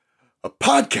a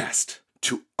podcast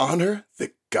to honor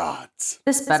the gods.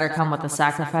 This better come with a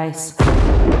sacrifice.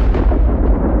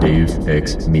 Dave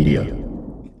X Media.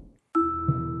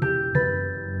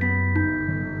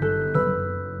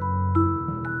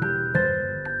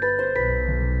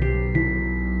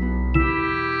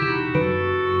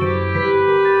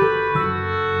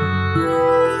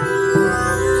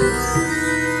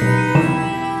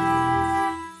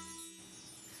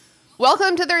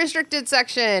 Welcome to the restricted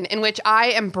section, in which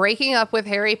I am breaking up with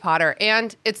Harry Potter,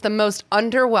 and it's the most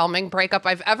underwhelming breakup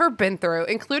I've ever been through,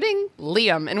 including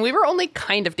Liam, and we were only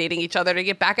kind of dating each other to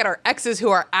get back at our exes who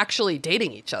are actually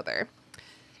dating each other.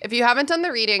 If you haven't done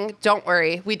the reading, don't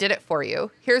worry, we did it for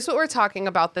you. Here's what we're talking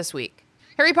about this week.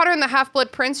 Harry Potter and the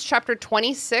Half-Blood Prince, Chapter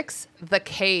 26, The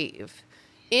Cave,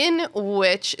 in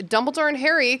which Dumbledore and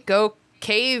Harry go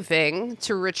caving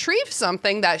to retrieve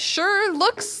something that sure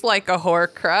looks like a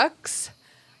Horcrux.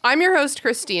 I'm your host,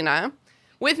 Christina.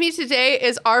 With me today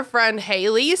is our friend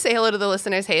Haley. Say hello to the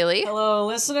listeners, Haley. Hello,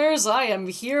 listeners. I am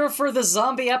here for the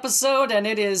zombie episode, and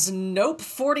it is Nope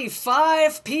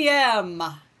 45 p.m.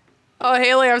 Oh,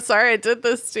 Haley, I'm sorry I did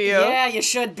this to you. Yeah, you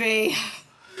should be.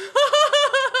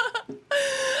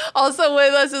 Also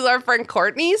with us is our friend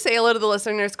Courtney. Say hello to the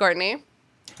listeners, Courtney.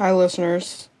 Hi,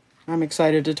 listeners. I'm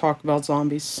excited to talk about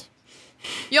zombies.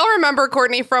 Y'all remember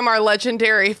Courtney from our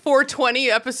legendary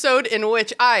 420 episode in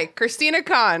which I, Christina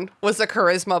Khan, was a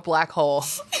charisma black hole.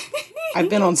 I've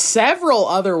been on several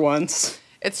other ones.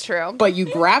 It's true. But you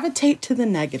gravitate to the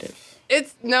negative.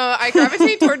 I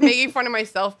gravitate toward making fun of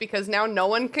myself because now no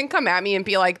one can come at me and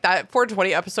be like, that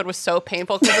 420 episode was so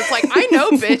painful, because it's like, I know,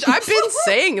 bitch, I've been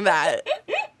saying that.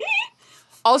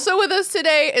 Also with us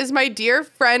today is my dear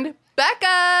friend,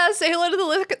 Becca. Say hello to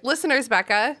the listeners,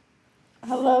 Becca.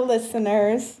 Hello,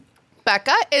 listeners.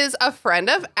 Becca is a friend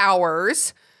of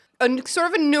ours, sort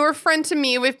of a newer friend to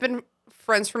me. We've been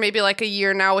friends for maybe like a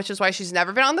year now, which is why she's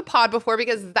never been on the pod before,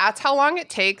 because that's how long it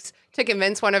takes to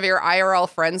convince one of your IRL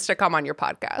friends to come on your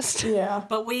podcast. Yeah.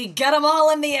 But we get them all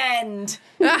in the end.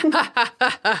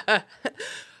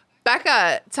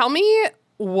 Becca, tell me,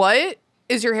 what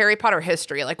is your Harry Potter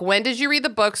history? Like, when did you read the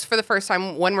books for the first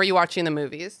time? When were you watching the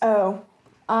movies? Oh,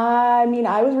 I mean,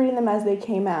 I was reading them as they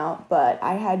came out, but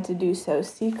I had to do so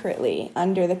secretly,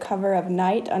 under the cover of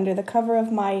night, under the cover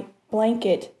of my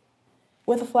blanket,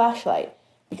 with a flashlight,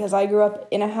 because I grew up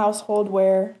in a household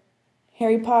where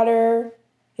Harry Potter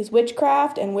is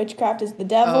witchcraft, and witchcraft is the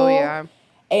devil. Oh, yeah.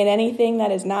 And anything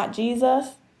that is not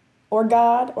Jesus, or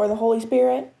God, or the Holy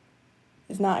Spirit,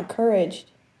 is not encouraged.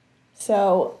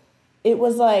 So it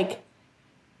was like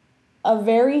a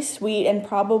very sweet and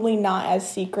probably not as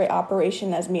secret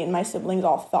operation as me and my siblings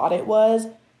all thought it was.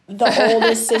 The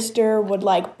oldest sister would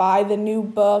like buy the new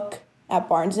book at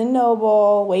Barnes &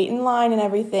 Noble, wait in line and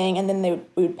everything, and then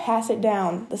we would pass it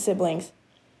down, the siblings.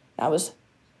 I was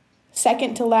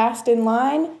second to last in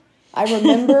line. I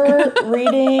remember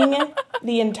reading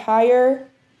the entire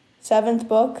 7th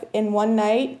book in one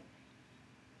night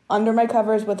under my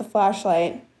covers with a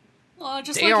flashlight. Oh,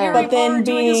 just Damn. like Harry But then Potter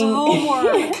doing his being-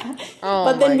 homework. Oh,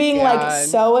 But then my being God. like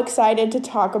so excited to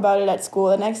talk about it at school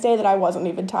the next day that I wasn't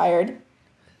even tired.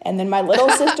 And then my little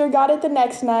sister got it the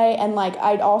next night, and like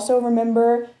I'd also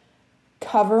remember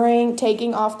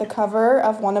taking off the cover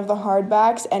of one of the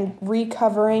hardbacks and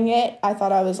recovering it. I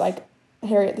thought I was like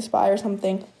Harriet the Spy or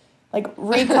something. Like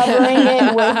recovering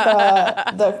it with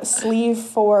the sleeve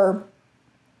for,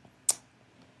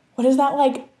 what is that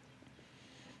like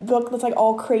book that's like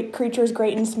all creatures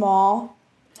great and small?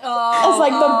 Oh, It's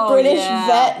like the British yeah.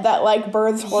 vet that like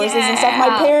births horses and stuff. My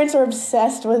Yeah. parents are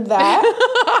obsessed with that.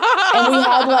 And we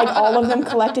had like all of them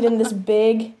collected in this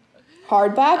big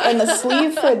hardback, and the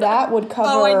sleeve for that would cover...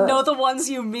 Oh, I know the ones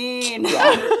you mean.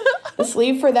 The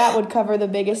sleeve for that would cover the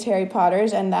biggest Harry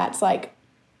Potters, and that's like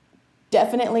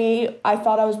definitely, I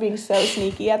thought I was being so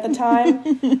sneaky at the time.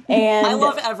 And I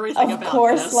love everything about of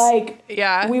course, this. like,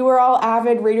 Yeah. we were all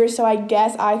avid readers, so I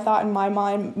guess I thought in my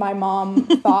mind, my mom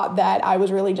thought that I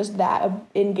was really just that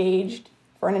engaged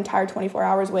for an entire 24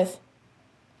 hours with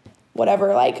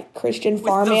whatever, like, Christian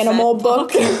farm the animal vet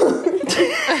book. But,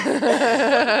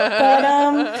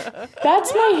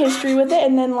 that's my history with it.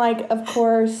 And then, like, of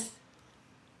course,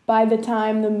 by the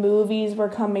time the movies were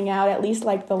coming out, at least,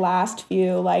 like, the last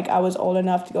few, like, I was old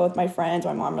enough to go with my friends.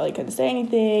 My mom really couldn't say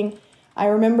anything. I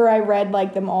remember I read,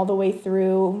 like, them all the way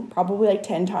through, probably, like,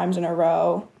 10 times in a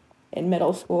row in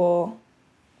middle school.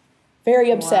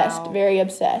 Very obsessed, very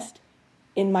obsessed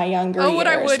in my younger years. Oh, what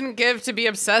I wouldn't give to be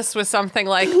obsessed with something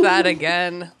like that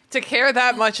again. To care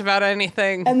that much about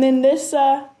anything. And then this,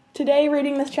 today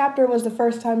reading this chapter was the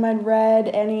first time I'd read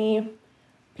any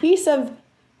piece of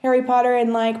Harry Potter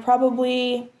in, like,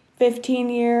 probably 15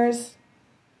 years,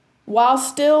 while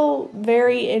still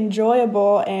very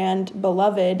enjoyable and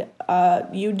beloved,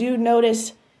 you do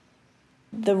notice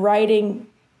the writing.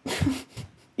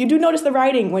 You do notice the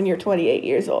writing when you're 28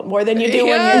 years old, more than you do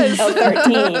when you're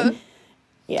 13.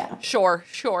 Yeah. Sure.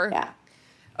 Yeah.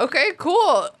 Okay,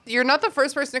 cool. You're not the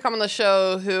first person to come on the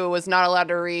show who was not allowed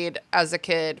to read as a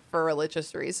kid for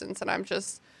religious reasons, and I'm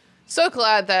just so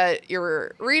glad that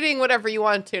you're reading whatever you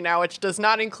want to now, which does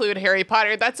not include Harry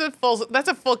Potter. That's a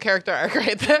full character arc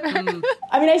right there. I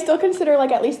mean, I still consider,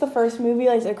 like, at least the first movie,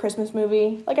 like, a Christmas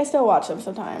movie. Like, I still watch them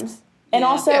sometimes. And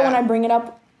also, when I bring it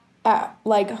up at,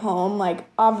 like, home, like,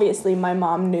 obviously my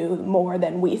mom knew more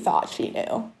than we thought she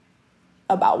knew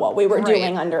about what we were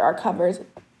doing under our covers.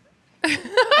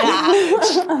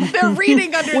 They're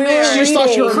reading under there. She just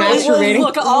thought you were masturbating.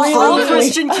 Look, all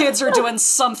Christian kids are doing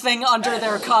something under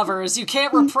their covers. You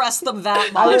can't repress them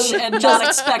that much and not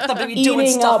expect them to be doing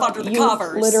stuff under the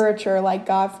covers. Literature, like,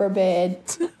 God forbid.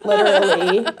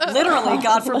 Literally. Literally,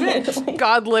 God forbid.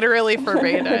 God literally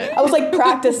forbade it. I was, like,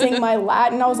 practicing my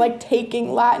Latin. I was, like,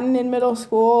 taking Latin in middle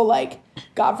school. Like,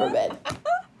 God forbid.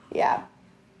 Yeah.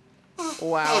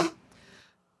 Wow.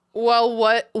 Well,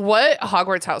 what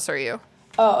Hogwarts house are you?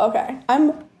 Oh, okay.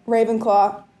 I'm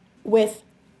Ravenclaw with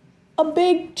a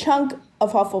big chunk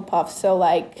of Hufflepuff. So,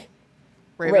 like,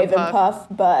 Ravenclaw,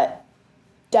 but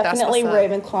definitely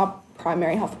Ravenclaw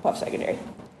primary, Hufflepuff secondary.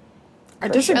 I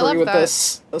disagree with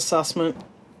this assessment.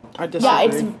 I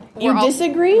disagree. Yeah, you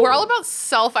disagree? We're all about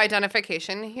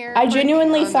self-identification here. I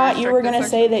genuinely thought you were going to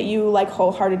say that you, like,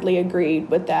 wholeheartedly agreed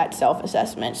with that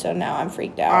self-assessment, so now I'm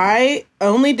freaked out. I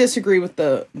only disagree with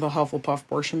the Hufflepuff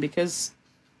portion because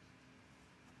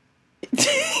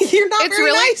you're not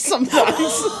very nice sometimes.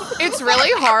 It's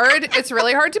really hard. It's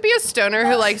really hard to be a stoner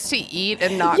who likes to eat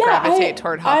and not gravitate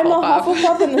toward Hufflepuff. I'm a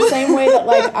Hufflepuff in the same way that,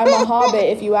 like, I'm a Hobbit.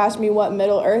 If you ask me what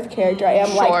Middle-earth character I am,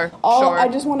 I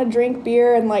just want to drink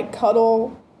beer and, like,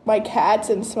 cuddle my cats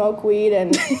and smoke weed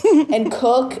and and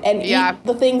cook and eat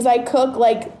the things I cook.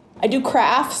 Like, I do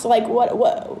crafts. Like, what?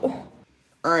 All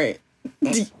right.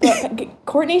 But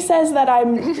Courtney says that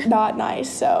I'm not nice,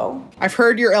 so I've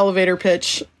heard your elevator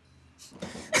pitch.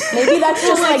 maybe that's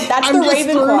just like that's the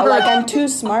Ravenclaw. Like, I'm too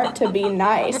smart to be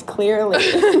nice. Clearly,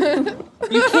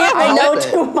 You can't. I know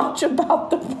too much about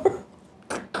the world.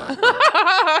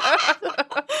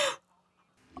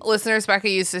 Listeners, Becca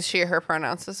uses she, her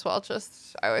pronouns as well.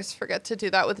 I always forget to do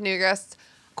that with new guests.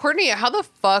 Courtney, how the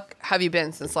fuck have you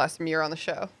been since last time you were on the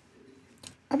show?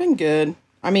 I've been good.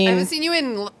 I mean, I haven't seen you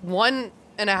in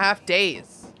 1.5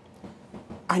 days.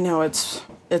 I know it's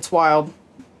wild.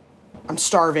 I'm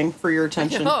starving for your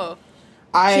attention. No.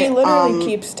 She literally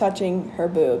keeps touching her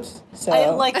boobs. So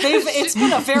it's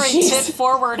been a very tit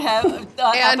forward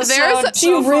episode.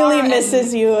 She really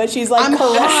misses you, and she's like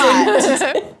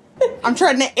caressing. I'm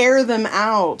trying to air them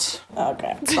out.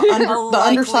 Okay. The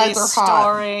undersides are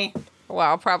hot. Story.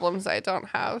 Wow, problems I don't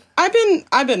have. I've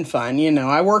been fine, you know.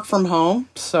 I work from home,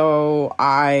 so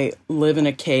I live in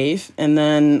a cave, and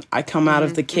then I come out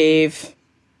of the cave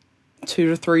 2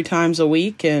 to 3 times a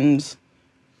week, and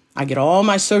I get all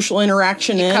my social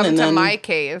interaction in. Come and to then my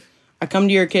cave. I come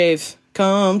to your cave.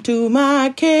 Come to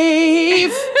my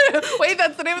cave. Wait,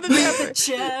 that's the name of the chapter.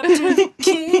 Chapter the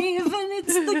cave, and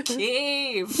it's the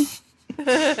cave.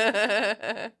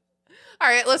 All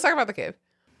right, let's talk about the cave.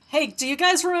 Hey, do you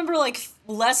guys remember, like,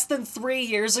 less than 3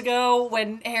 years ago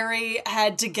when Harry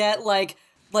had to get, like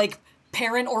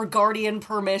parent or guardian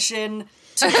permission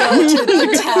to go to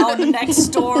the town next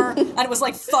door, and it was,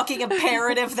 like, fucking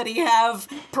imperative that he have,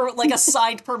 a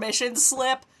signed permission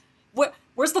slip?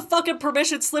 Where's the fucking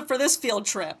permission slip for this field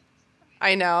trip?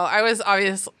 I know.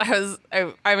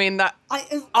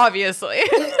 Obviously.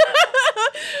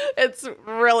 It's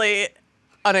really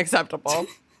unacceptable.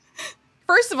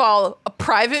 First of all, a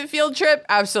private field trip?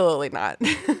 Absolutely not.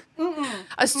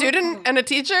 A student and a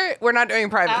teacher? We're not doing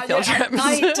private field trips. At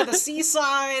night to the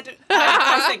seaside?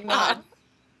 I think not.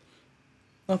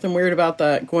 Nothing weird about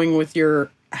that. Going with your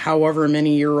however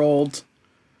many year old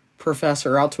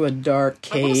professor out to a dark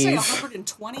cave. I want to say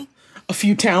 120? A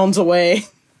few towns away.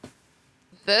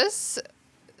 This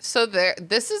is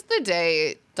the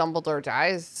day Dumbledore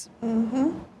dies.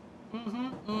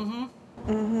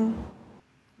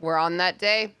 We're on that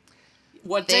day.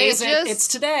 What day is it? It's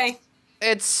today.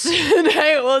 It's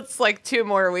today. Well, it's like 2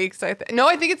 more weeks, I think. No,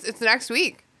 I think it's next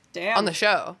week. Damn. On the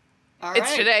show. All it's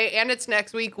right. today and it's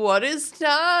next week. What is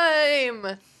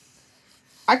time?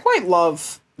 I quite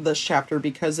love this chapter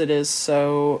because it is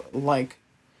so, like,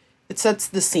 it sets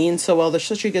the scene so well. There's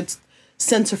such a good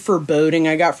sense of foreboding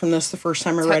I got from this the first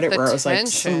time I read it, the where I was like,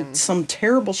 tension. some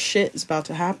terrible shit is about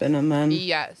to happen, and then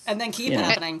Yes. And then keep Yeah.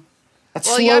 happening. that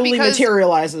Well, yeah, slowly because-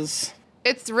 materializes.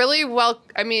 It's really well.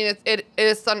 I mean, it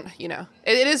is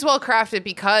it is well crafted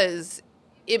because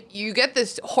you get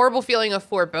this horrible feeling of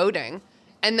foreboding,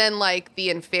 and then like the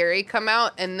Inferi come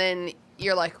out, and then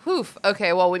you're like, "Whew,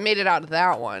 okay, well we made it out of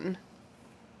that one,"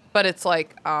 but it's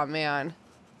like, oh man,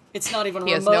 It's not even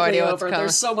He has remotely no idea what's over. coming.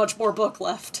 There's so much more book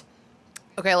left.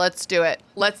 okay, let's do it.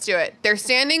 Let's do it. They're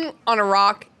standing on a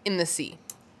rock in the sea.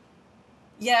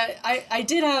 Yeah, I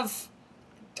did have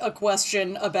a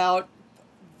question about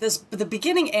the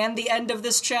beginning and the end of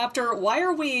this chapter. Why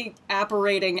are we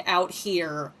apparating out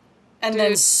here and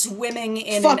then Dude. swimming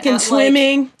in Fucking and out,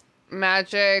 swimming.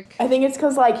 Magic, I think it's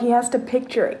because, like, he has to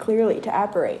picture it clearly to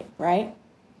apparate, right?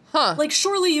 huh? Like,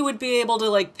 surely you would be able to,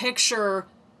 like, picture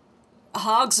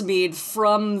Hogsmeade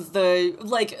from the,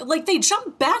 like they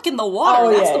jump back in the water.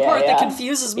 Oh, That's yeah, the part yeah, that yeah.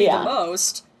 confuses me Yeah. the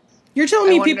most. You're telling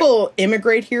me wonder- people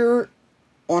immigrate here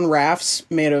on rafts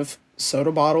made of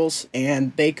soda bottles,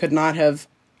 and they could not have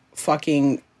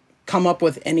fucking come up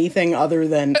with anything other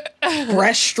than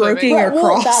breaststroking Well,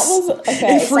 across that was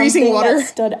okay. in freezing something water? that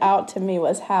stood out to me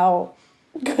was how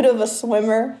good of a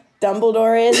swimmer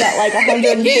Dumbledore is at like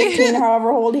 115, however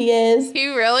old he is.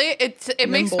 He really it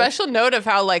makes Nimble. special note of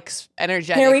how like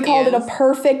energetic. Harry he called it a is.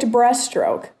 perfect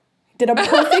breaststroke. Did a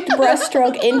perfect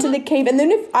breaststroke into the cave, and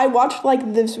then if I watched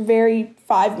like this very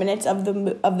 5 minutes of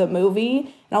the movie,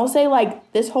 and I'll say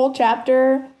like this whole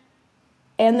chapter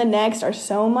and the next are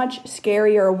so much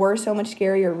scarier, or were so much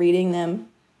scarier reading them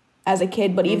as a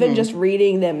kid, but even just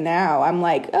reading them now, I'm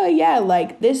like, oh yeah,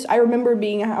 like this, I remember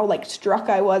being how like struck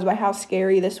I was by how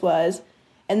scary this was,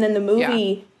 and then the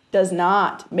movie does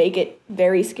not make it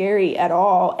very scary at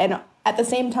all, and at the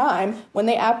same time, when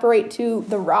they apparate to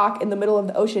the rock in the middle of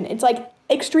the ocean, it's like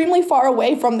extremely far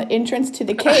away from the entrance to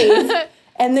the cave,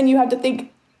 and then you have to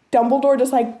think, Dumbledore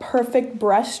just like perfect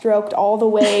breaststroked all the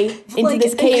way into Like-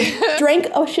 this cave, drank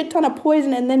a shit ton of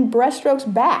poison, and then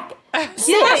breaststrokes back. Yeah,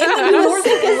 in the North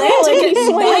Like, Atlantic he at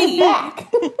swam night.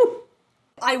 back.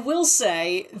 I will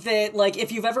say that, like,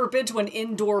 if you've ever been to an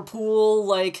indoor pool,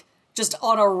 like, just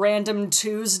on a random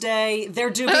Tuesday, there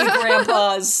do be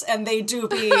grandpas, and they do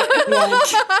be, like,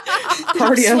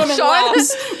 Cardio. swimming Sean,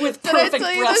 laps with did I perfect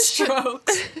tell you this?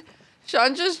 breaststrokes.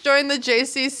 Sean just joined the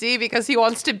JCC because he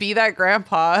wants to be that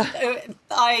grandpa.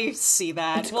 I see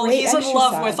that. Well, great he's in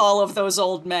love exercise. with all of those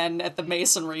old men at the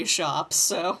masonry shop,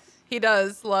 so... He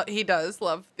does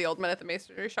love the old men at the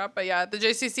masonry shop, but yeah, the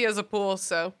JCC has a pool,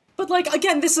 so But, like,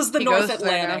 again, this is the He North goes there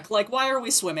Atlantic. now. Like, why are we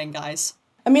swimming, guys?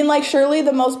 I mean, like, surely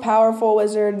the most powerful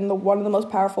wizard and one of the most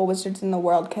powerful wizards in the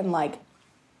world can, like,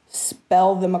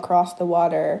 spell them across the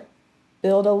water,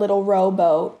 build a little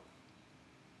rowboat.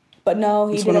 But no,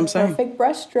 he That's did what a I'm saying. perfect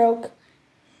breaststroke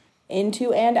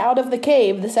into and out of the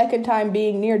cave, the second time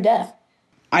being near death.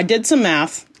 I did some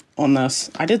math on this.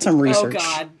 I did some research. Oh,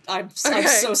 God. I'm Okay.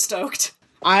 so stoked.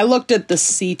 I looked at the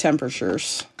sea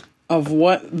temperatures of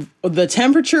what the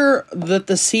temperature that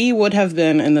the sea would have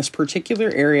been in this particular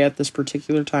area at this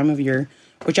particular time of year,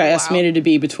 which I estimated to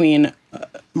be between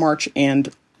March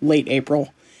and late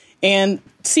April. And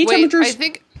sea wait, temperatures.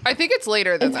 I think it's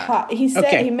later than It's that. hot. He said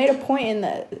Okay. he made a point in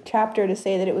the chapter to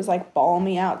say that it was like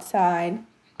balmy outside.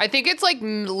 I think it's like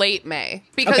late May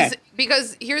because Okay.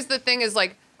 because here's the thing is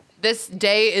like this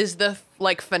day is the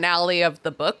like finale of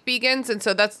the book begins, and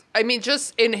so that's I mean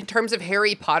just in terms of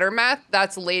Harry Potter math,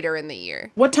 that's later in the year.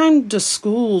 What time do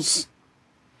schools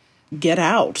get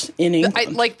out in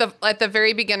England? At the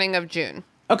very beginning of June.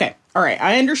 Okay, all right,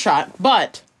 I undershot,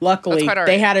 but luckily That's quite all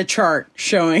they right. had a chart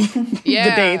showing the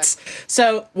Yeah. dates.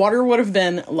 So water would have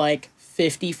been like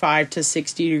 55 to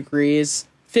 60 degrees,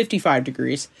 55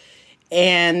 degrees.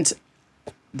 And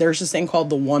there's this thing called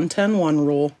the 1-10-1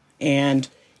 rule. And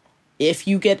if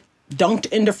you get dunked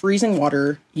into freezing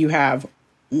water, you have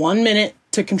 1 minute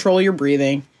to control your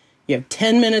breathing. You have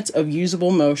 10 minutes of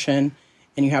usable motion.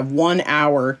 And you have 1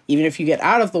 hour, even if you get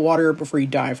out of the water before you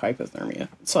die of hypothermia.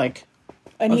 It's like...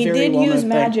 And a he very did well-known use thing.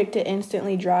 magic to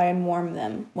instantly dry and warm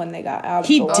them when they got out of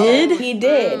He the water. did? He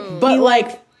did. But He,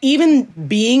 like even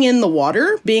being in the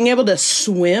water, being able to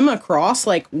swim across,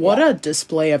 like what a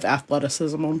display of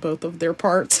athleticism on both of their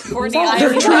parts. Courtney, They're I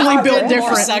They're am truly not built more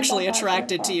different. sexually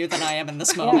attracted to you than I am in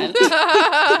this moment.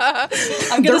 I'm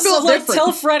gonna They're built like different.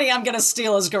 tell Freddie I'm gonna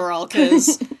steal his girl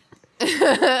because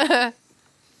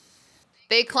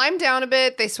They climb down a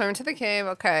bit, they swim into the cave,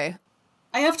 okay.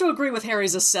 I have to agree with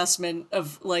Harry's assessment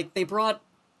of like they brought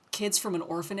kids from an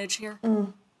orphanage here.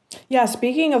 Yeah,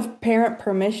 speaking of parent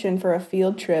permission for a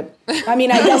field trip, I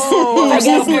mean, I guess,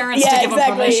 no parents to yeah, give them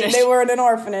exactly. permission. They were in an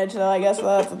orphanage, so I guess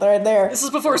that's right there. This is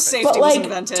before safety But was like,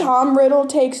 invented. Tom Riddle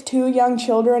takes 2 young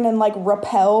children and like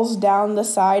rappels down the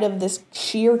side of this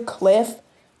sheer cliff,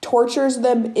 tortures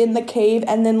them in the cave,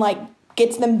 and then like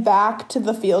gets them back to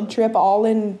the field trip all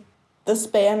in the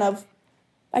span of.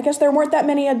 I guess there weren't that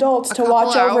many adults to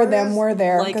watch over them, were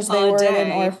there? Like Because a they were in an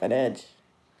day. orphanage.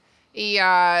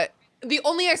 Yeah. The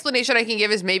only explanation I can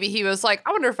give is maybe he was like,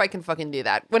 I wonder if I can fucking do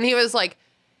that. When he was like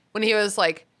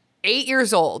 8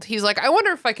 years old, he's like, I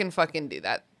wonder if I can fucking do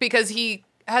that. Because he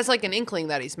has like an inkling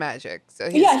that he's magic. So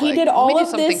he's Yeah, he like, did "Let me all do of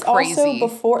something this also crazy."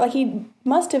 before. Like, he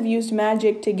must have used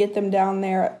magic to get them down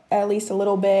there at least a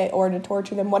little bit or to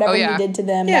torture them, whatever Oh, yeah. he did to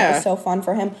them. Yeah. That was so fun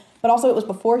for him. But also, it was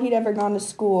before he'd ever gone to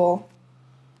school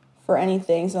for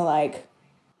anything. So, like,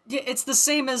 Yeah, it's the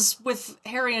same as with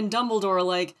Harry and Dumbledore,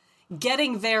 like,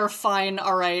 getting there, fine,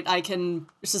 alright, I can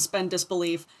suspend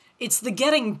disbelief. It's the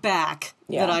getting back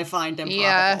Yeah. that I find improbable.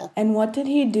 Yeah. and what did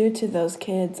he do to those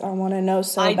kids? I want to know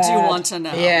so I bad. do want to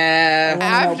know. Yeah.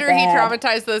 After he bad.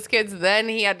 traumatized those kids, then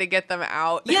he had to get them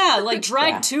out. Yeah, like,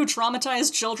 drag 2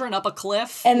 traumatized children up a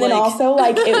cliff. And then like, also,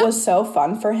 like, it was so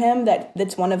fun for him that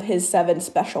it's one of his 7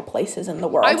 special places in the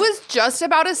world. I was just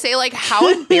about to say, like, how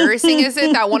embarrassing is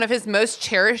it that one of his most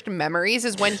cherished memories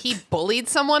is when he bullied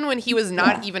someone when he was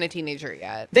not even a teenager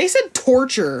yet? They said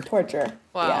torture. torture.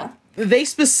 Wow. Yeah. They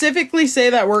specifically say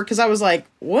that word because I was like,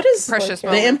 what is Precious the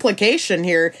moment. implication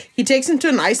here? He takes him to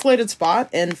an isolated spot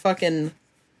and fucking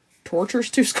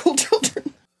tortures 2 school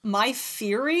children. my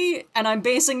theory, and I'm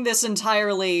basing this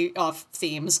entirely off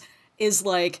themes, is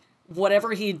like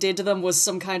whatever he did to them was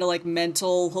some kind of like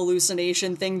mental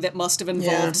hallucination thing that must have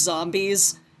involved Yeah.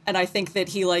 zombies. And I think that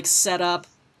he like set up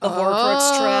the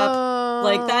Horcrux trap.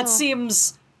 Like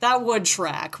that would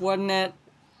track, wouldn't it?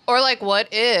 Or, like, what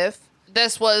if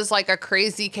this was, like, a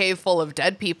crazy cave full of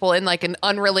dead people in, like, an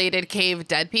unrelated cave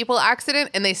dead people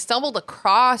accident, and they stumbled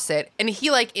across it, and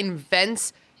he, like,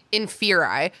 invents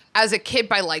Inferi as a kid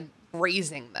by, like,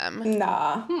 raising them.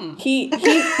 Nah. Hmm. He Like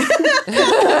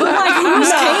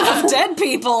whose cave of dead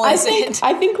people is it?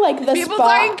 I think like the People spot.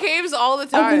 die in caves all the I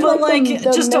time. think, But like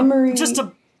the just memory-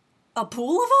 a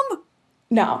pool of them?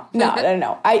 No. Not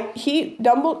Dumbledore.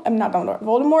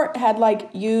 Voldemort had like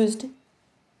used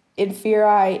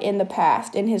Inferi in the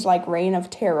past in his like reign of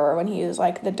terror when he was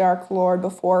like the Dark Lord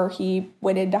before he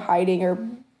went into hiding or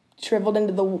shriveled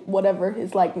into the whatever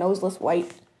his like noseless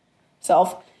white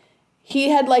self. He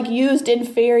had like used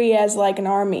Inferi as like an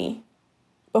army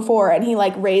before, and he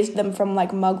like raised them from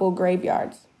like Muggle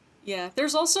graveyards. Yeah,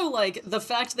 there's also like the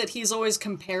fact that he's always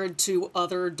compared to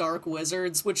other dark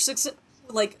wizards, which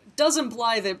like does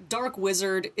imply that dark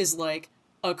wizard is like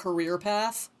a career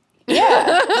path.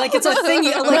 Yeah. Like it's a thing.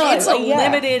 Like No, it's a yeah.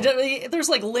 limited. There's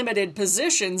like limited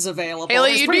positions available. Haley,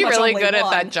 There's you'd pretty be much really only good at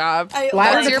one. that job.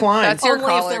 Ladder to climb. That's your Only if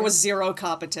calling. there was zero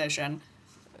competition.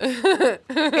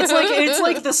 It's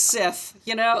like the Sith,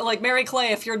 you know? Like Mary Clay,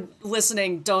 if you're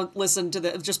listening, don't listen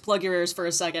to just plug your ears for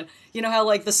a second. You know how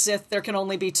like the Sith there can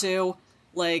only be 2?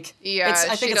 Like Yeah,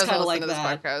 I she think it's doesn't kind of listen like to this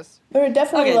that. podcast. There were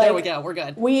definitely Okay, like there we go. We're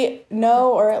good. we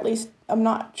know, or at least I'm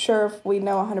not sure if we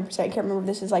know 100%. I can't remember if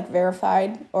this is like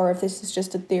verified or if this is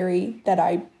just a theory that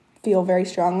I feel very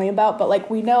strongly about. But like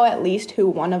we know at least who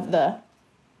one of the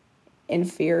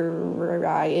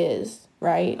Inferi is,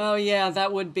 right? Oh yeah,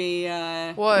 that would be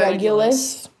What?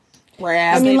 Regulus. I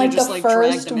Rad. mean, they like just, the like,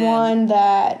 dragged first him in. one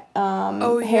that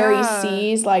Harry yeah.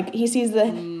 sees, like he sees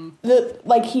the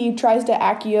like he tries to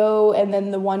Accio, and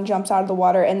then the one jumps out of the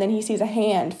water, and then he sees a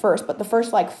hand first. But the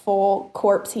first like full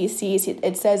corpse he sees,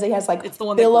 it says he has like It's the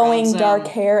one that billowing grabs him. dark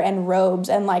hair and robes,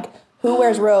 and like who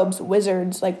wears robes?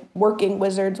 Wizards, like working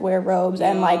wizards wear robes,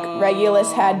 and like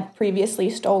Regulus had previously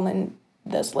stolen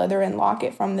the Slytherin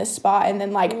locket from this spot, and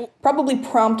then like probably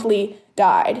promptly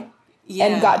died yeah.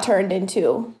 and got turned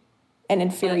into an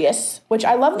Inferius, which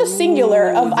I love the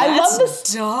singular of. I love That's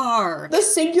this. dark. The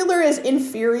singular is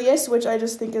Inferius, which I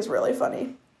just think is really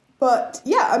funny. But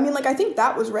yeah, I mean, like I think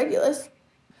that was Regulus.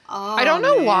 I don't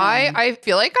know why. I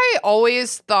feel like I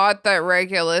always thought that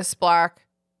Regulus Black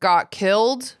got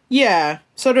killed. Yeah,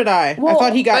 so did I. Well, I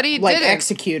thought he got but he like didn't.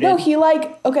 executed. No, he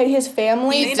like his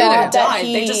family He They didn't thought that died.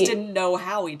 he. They just didn't know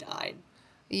how he died.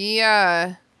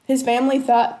 Yeah. His family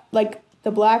thought like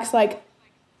the Blacks like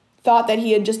thought that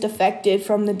he had just defected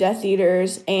from the Death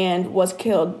Eaters and was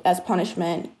killed as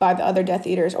punishment by the other Death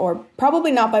Eaters, or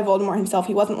probably not by Voldemort himself.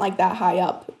 He wasn't like that high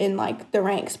up in like the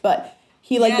ranks, but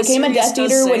he like Yeah, became a Sirius Death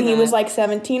does Eater say when he was that. like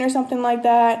 17 or something like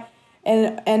that,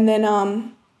 and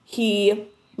then he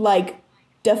like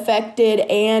defected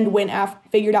and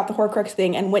figured out the Horcrux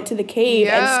thing and went to the cave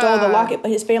and stole the locket, but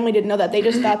his family didn't know that. They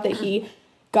just thought that he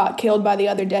got killed by the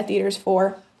other Death Eaters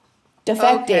for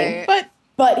defecting. Okay.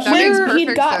 But makes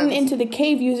he'd gotten sense. into the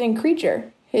cave using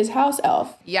Kreacher, his house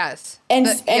elf. Yes. And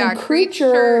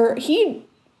Kreacher,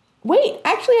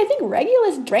 actually, I think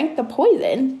Regulus drank the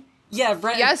poison. Yeah,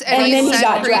 right. Yes, And then he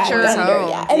got dragged Kreacher under. home.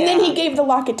 Yeah. And then he gave the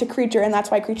locket to Kreacher, and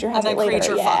that's why Kreacher has And it then later.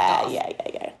 Kreacher fucked off. Yeah.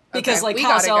 Because Okay, like we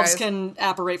house got it, elves guys. can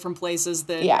apparate from places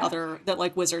that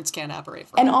like wizards can't apparate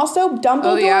from. And also,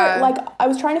 Dumbledore, yeah. like, I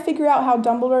was trying to figure out how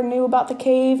Dumbledore knew about the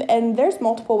cave, and there's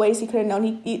multiple ways he could have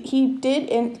known. He did,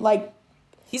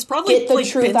 He's probably get the like,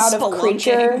 truth been out of spelunking.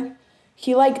 Kreacher.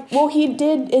 He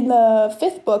did in the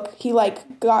 5th book, he,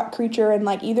 got Kreacher and,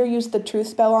 either used the truth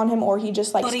spell on him, or he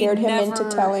just, But he scared him into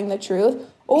never- telling the truth.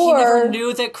 He never Or,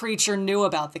 knew that Kreacher knew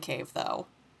about the cave, though.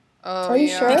 are you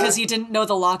sure? Because he didn't know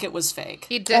the locket was fake.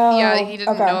 He did. He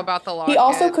didn't Okay. know about the locket. He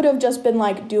also could have just been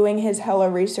doing his hella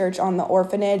research on the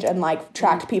orphanage and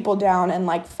tracked people down and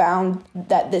found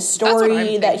that this what story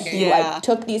I'm that thinking. he Yeah.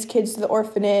 took these kids to the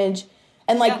orphanage.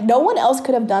 And no one else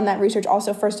could have done that research.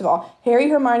 Also, first of all, Harry,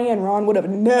 Hermione, and Ron would have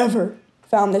never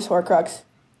found this Horcrux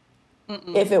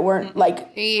if it weren't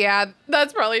Yeah,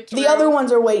 that's probably true. the other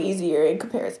ones are way easier in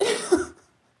comparison.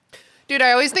 Dude,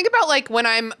 I always think about when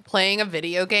I'm playing a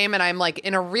video game and I'm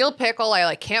in a real pickle.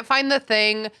 I can't find the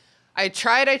thing. I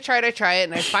try it,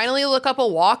 and I finally look up a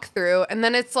walkthrough, and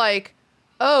then it's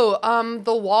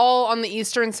the wall on the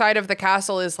eastern side of the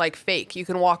castle is fake. You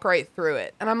can walk right through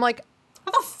it, and I'm like,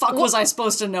 How the fuck was I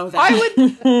supposed to know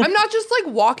that? I'm not just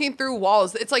walking through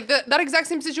walls. It's that exact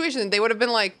same situation. They would have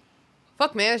been like,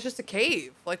 fuck, man, it's just a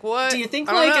cave. What? Do you think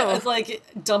I don't know.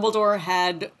 Dumbledore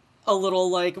had a little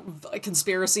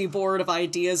conspiracy board of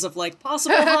ideas of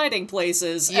possible hiding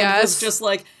places and was Yes. just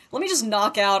let me just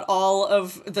knock out all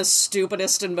of the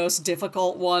stupidest and most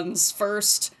difficult ones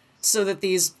first so that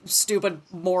these stupid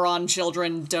moron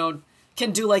children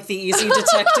can do the easy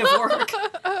detective work.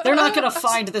 They're not gonna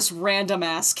find this random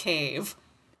ass cave.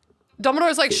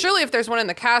 Dumbledore's surely if there's one in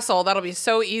the castle, that'll be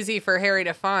so easy for Harry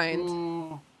to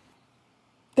find.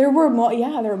 there were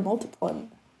multiple in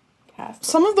the cast.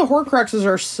 Some of the Horcruxes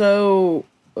are so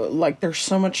there's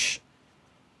so much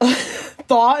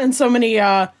thought and so many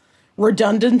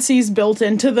redundancies built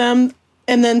into them,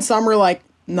 and then some are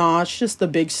nah, it's just the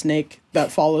big snake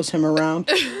that follows him around.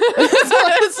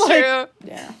 It's True.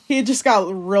 Yeah. he just got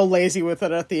real lazy with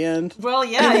it at the end. Well,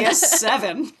 yeah, he has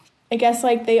 7. I guess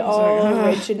they all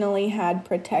originally had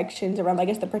protections around. I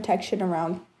guess the protection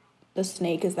around the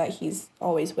snake is that he's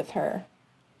always with her,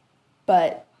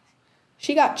 but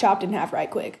she got chopped in half right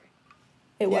quick.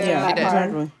 It wasn't Yeah, that she did. hard.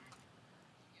 Exactly.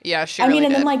 Yeah, she I really mean,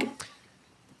 and did. then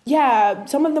yeah,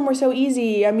 some of them were so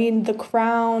easy. I mean, the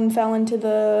crown fell into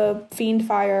the fiend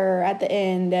fire at the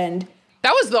end, and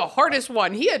That was the hardest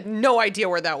one. He had no idea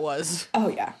where that was. oh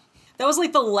yeah. That was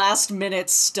the last minute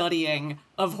studying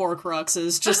of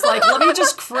Horcruxes. Just let me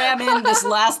just cram in this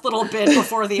last little bit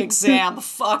before the exam.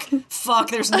 Fuck,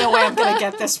 there's no way I'm gonna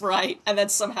get this right. And then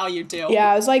somehow you do.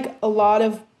 Yeah, it was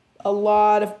a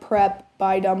lot of prep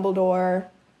by Dumbledore,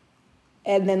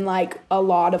 and then a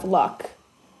lot of luck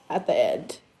at the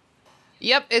end.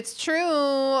 Yep, it's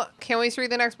true. Can't wait to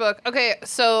read the next book. Okay,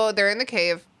 so they're in the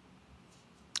cave.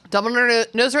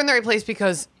 Dumbledore knows they're in the right place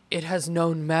because it has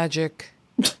known magic.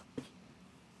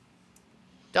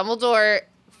 Dumbledore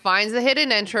finds the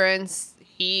hidden entrance.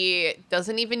 He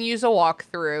doesn't even use a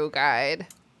walkthrough guide.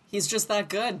 He's just that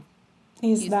good.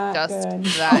 He's that Just good.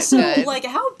 that So, good.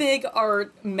 how big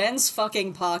are men's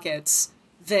fucking pockets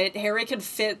that Harry could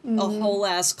fit a whole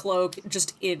ass cloak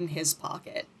just in his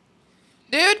pocket?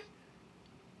 Dude,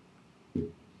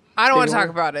 I don't want to talk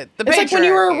about it. The It's when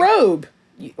you wear a patriarchy. robe.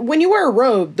 When you wear a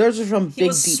robe, those are some He big,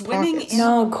 was deep swimming pockets. in-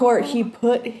 No, Court, he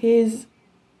put his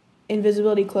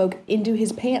invisibility cloak into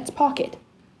his pants pocket.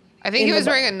 I think he in was the-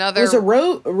 wearing It another. was a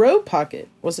robe pocket,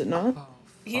 was it not?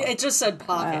 It just said I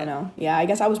pocket. don't know. Yeah, I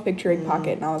guess I was picturing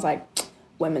pocket, and I was like,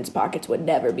 women's pockets would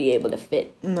never be able to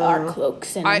fit our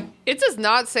cloaks in. It does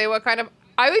not say what kind of.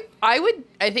 I would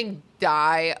think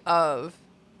die of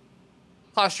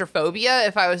claustrophobia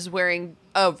if I was wearing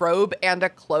a robe and a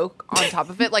cloak on top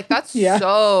of it. That's Yeah.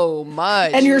 so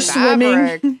much. And you're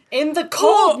fabric. swimming. In the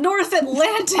cold North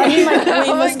Atlantic! I mean, we've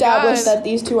Oh my established God. that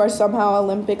these two are somehow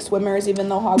Olympic swimmers, even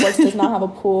though Hogwarts does not have a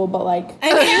pool, but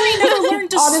And Harry never learned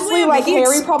to honestly, swim. like He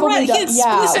Harry probably does.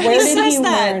 Yeah, explicitly says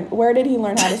that. Where did he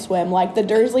learn how to swim? Like the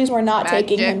Dursleys were not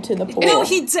taking him to the pool. No,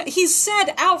 he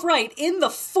said outright in the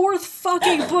 4th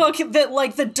fucking book that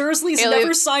like the Dursleys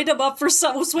never signed him up for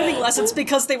swimming lessons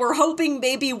because they were hoping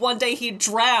maybe one day he'd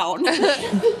drown.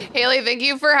 Haley, thank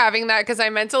you for having that because I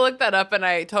meant to look that up and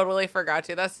I totally forgot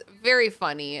to. That's very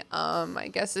funny. I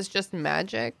guess it's just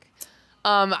magic.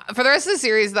 For the rest of the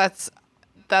series, that's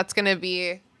gonna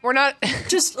be. We're not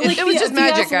just like it was just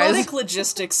magic, the athletic guys.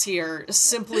 logistics here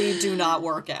simply do not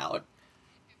work out.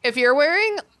 If you're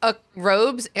wearing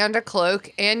robes and a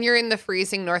cloak and you're in the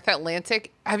freezing North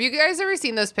Atlantic, have you guys ever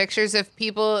seen those pictures of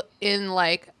people in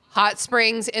like hot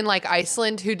springs in like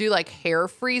Iceland who do like hair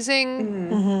freezing?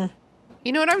 Mm-hmm.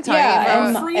 You know what I'm talking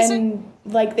about? And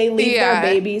like they leave their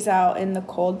babies out in the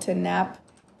cold to nap.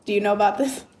 Do you know about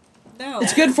this? No.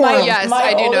 It's good for him. Yes, My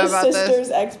I do know oldest about this.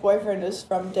 sister's ex-boyfriend is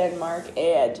from Denmark,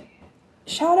 and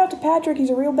shout out to Patrick,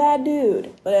 he's a real bad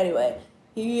dude. But anyway,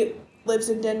 he lives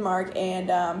in Denmark,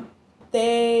 and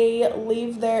they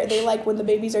leave they like when the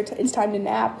babies are, it's time to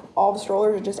nap, all the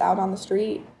strollers are just out on the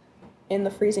street in the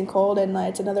freezing cold, and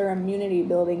it's another immunity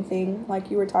building thing,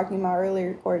 like you were talking about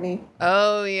earlier, Courtney.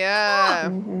 Oh, yeah.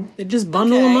 Mm-hmm. They just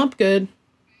bundle them up good.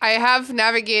 I have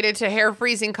navigated to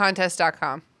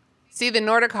hairfreezingcontest.com. See the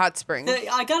Nordic hot springs.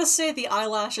 I gotta say, the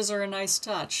eyelashes are a nice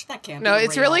touch. That can't be No,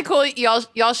 it's real. really cool.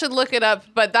 Y'all should look it up.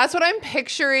 But that's what I'm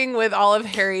picturing with all of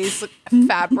Harry's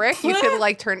fabric. You could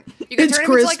like turn him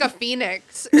into like a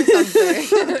phoenix or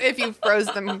something if you froze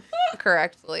them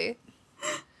correctly.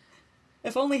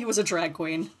 If only he was a drag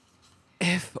queen.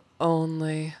 If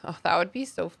only. Oh, that would be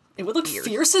so. It would look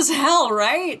fierce as hell,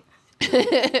 right?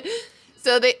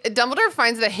 So Dumbledore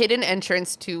finds the hidden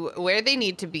entrance to where they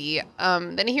need to be.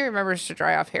 Then he remembers to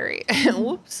dry off Harry.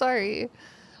 Whoops, sorry.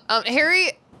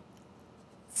 Harry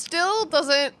still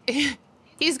doesn't.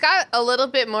 He's got a little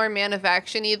bit more man of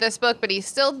action-y this book, but he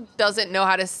still doesn't know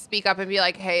how to speak up and be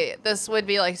like, "Hey, this would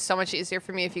be like so much easier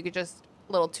for me if you could just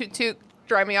little toot toot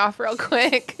dry me off real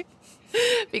quick,"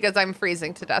 because I'm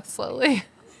freezing to death slowly.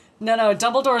 No,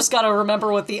 Dumbledore's got to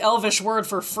remember what the Elvish word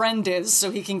for friend is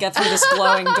so he can get through this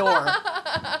glowing door.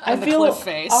 I feel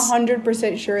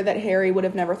 100% sure that Harry would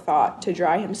have never thought to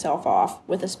dry himself off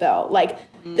with a spell. Like,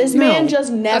 this man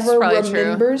just never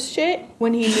remembers shit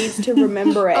when he needs to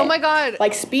remember it. Oh my god.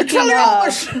 Like, speaking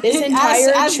of, this entire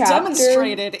as chapter...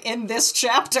 demonstrated in this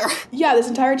chapter. Yeah, this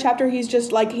entire chapter, he's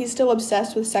just, like, he's still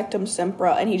obsessed with Sectum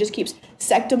Sempra, and he just keeps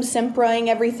Sectum Sempraing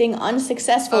everything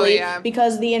unsuccessfully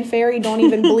because the Inferi don't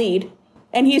even bleed.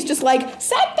 And he's just like,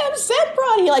 Sectum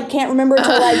Sempra! And he, like, can't remember to,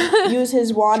 like, use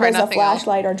his wand as a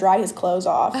flashlight or dry his clothes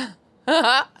off.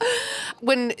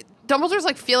 When Dumbledore's,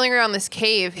 like, feeling around this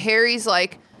cave, Harry's,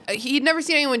 like, he'd never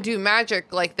seen anyone do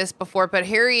magic like this before, but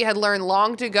Harry had learned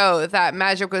long ago that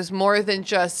magic was more than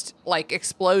just, like,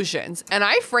 explosions. And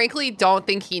I frankly don't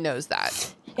think he knows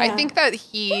that. Yeah. I think that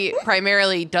he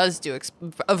primarily does do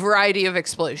a variety of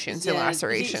explosions and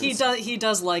lacerations. He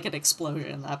does like an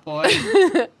explosion, that boy.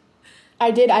 I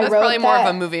did. That's probably more of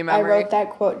a movie memory. I wrote that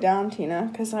quote down, Tina,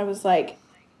 because I was like,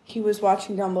 he was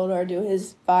watching Dumbledore do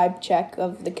his vibe check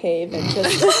of the cave and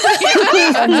just,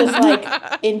 like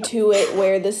intuit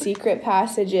where the secret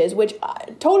passage is, which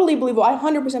I totally believable. I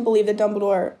 100% believe that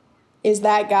Dumbledore is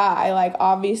that guy. Like,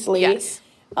 obviously, yes.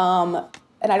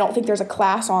 And I don't think there's a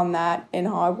class on that in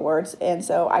Hogwarts. And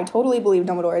so I totally believe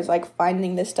Dumbledore is, like,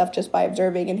 finding this stuff just by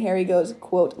observing. And Harry goes,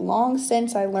 quote, "Long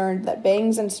since I learned that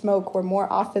bangs and smoke were more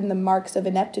often the marks of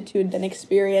ineptitude than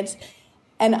experience."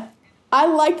 And I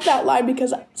liked that line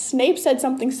because Snape said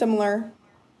something similar,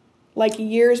 like,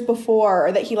 years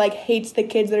before, that he, like, hates the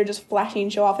kids that are just flashy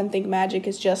and show off and think magic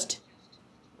is just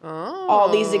all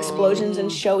these explosions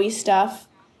and showy stuff.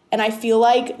 And I feel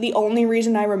like the only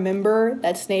reason I remember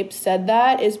that Snape said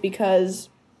that is because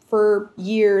for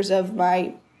years of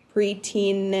my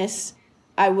preteenness,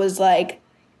 I was like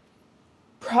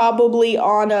probably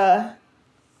on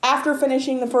after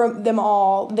finishing them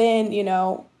all, then, you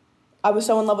know, I was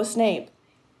so in love with Snape.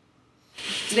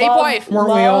 Wife.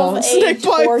 Weren't we all? A Snape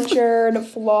wife. tortured,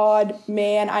 flawed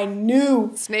man. I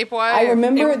knew. Snape wife. I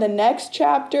remember the next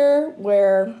chapter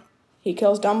where he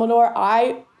kills Dumbledore.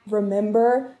 I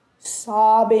remember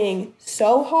sobbing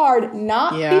so hard,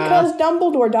 not because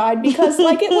Dumbledore died, because,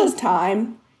 like, it was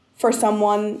time for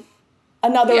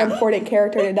another important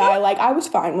character to die. Like, I was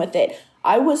fine with it.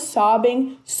 I was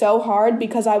sobbing so hard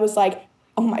because I was like,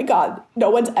 oh my god, no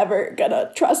one's ever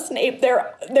gonna trust Snape.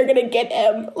 They're gonna get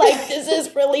him. Like, this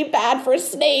is really bad for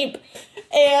Snape.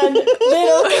 And then,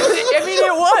 I mean,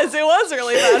 it was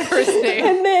really bad for Snape.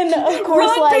 And then, of course,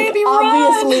 Run, like, baby, run!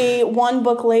 obviously, one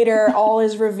book later, all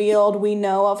is revealed. We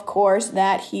know, of course,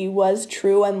 that he was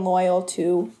true and loyal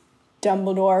to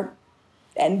Dumbledore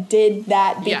and did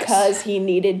that Yes. because he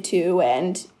needed to.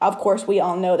 And, of course, we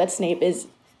all know that Snape is,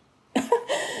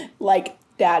 like,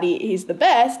 Daddy, he's the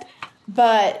best.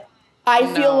 But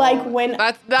I feel like when...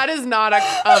 that is not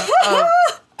a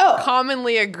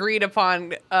commonly agreed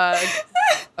upon opinion.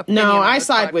 No, on I this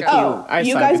side with you. podcast. I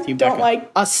you side guys with you, don't Becca.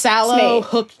 like a sallow, Snape.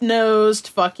 hook-nosed,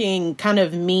 fucking kind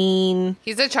of mean.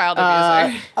 He's a child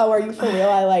abuser. Oh, are you for real?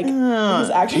 I like he's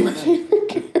actually my favorite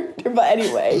character. But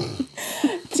anyway,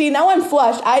 see, now I'm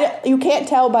flushed. You can't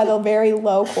tell by the very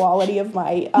low quality of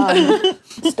my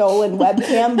stolen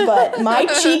webcam, but my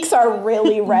cheeks are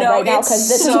really red right now because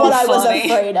this is so what I was funny.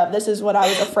 afraid of. This is what I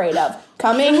was afraid of.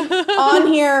 Coming on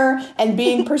here and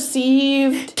being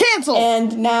perceived. Cancel!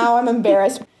 And now I'm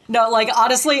embarrassed. No, like,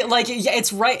 honestly, like,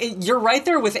 it's right. You're right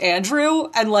there with Andrew,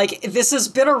 and, like, this has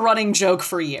been a running joke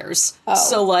for years.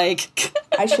 So, like...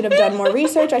 I should have done more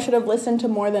research. I should have listened to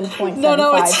more than 0.75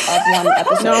 No, of it's- one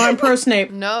episode. No, I'm pro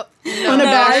Snape. No.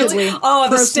 Unabashedly. Oh,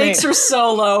 the pro stakes Snape. are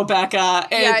so low, Becca.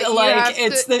 Yeah, And,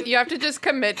 like, you have to just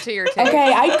commit to your take.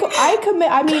 Okay, I commit.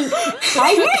 I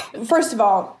mean, first of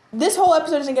all, this whole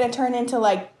episode isn't going to turn into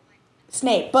like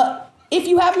Snape. But if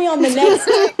you have me on the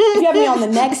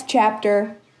next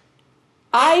chapter,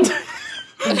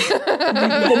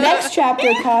 the next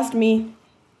chapter cost me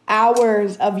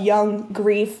hours of young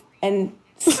grief and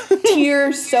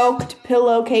tear-soaked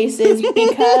pillowcases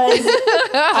because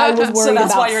I was worried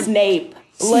that's why about you're- Snape.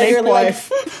 Snape Literally, like,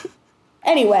 wife.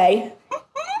 anyway,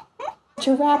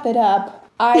 to wrap it up,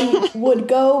 I would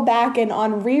go back and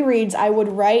on rereads, I would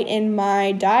write in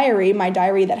my diary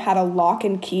that had a lock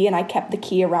and key, and I kept the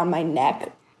key around my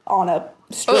neck on a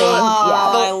string.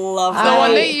 I Yeah. love The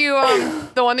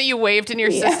that. one that you waved in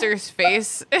your sister's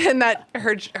face, and that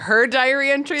her diary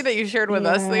entry that you shared with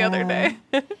us the other day.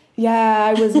 Yeah,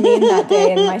 I was mean that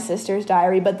day in my sister's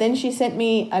diary, but then she sent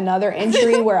me another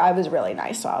entry where I was really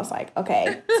nice, so I was like,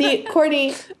 okay. See,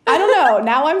 Courtney, I don't know.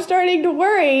 Now I'm starting to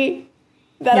worry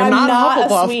that You're I'm not not a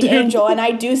Hufflepuff, sweet dude. angel, and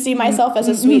I do see myself as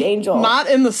a sweet angel. Not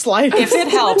in the slightest. If it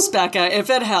helps, Becca, if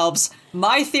it helps,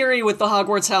 my theory with the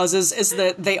Hogwarts houses is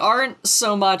that they aren't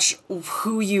so much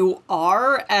who you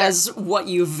are as what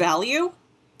you value.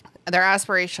 They're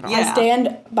aspirational. Yeah.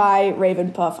 Stand by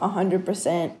Ravenpuff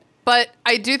 100%. But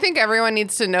I do think everyone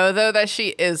needs to know, though, that she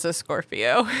is a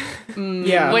Scorpio.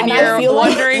 Yeah. When And you're I feel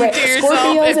wondering like to yourself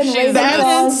Scorpios if and she's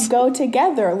Ravenclaws go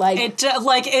together. Like, They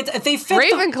fit the-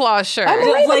 Ravenclaw, sure. I'm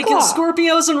a like Ravenclaw.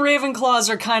 Scorpios and Ravenclaws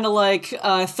are kind of like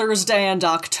Thursday and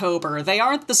October. They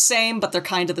aren't the same, but they're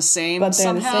kind of the same But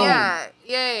they're the somehow. same.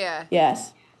 Yeah.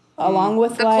 yes. Along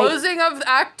with, The like, closing of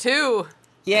Act 2.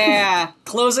 Yeah,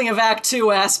 closing of Act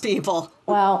 2 ass people.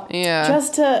 well, Yeah.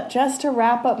 just to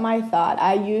wrap up my thought,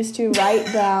 I used to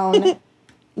write down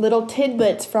little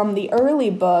tidbits from the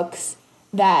early books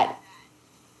that,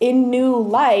 in new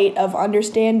light of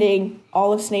understanding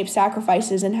all of Snape's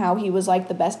sacrifices and how he was like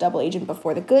the best double agent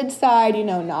before the good side,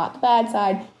 not the bad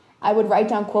side, I would write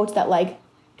down quotes that like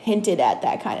hinted at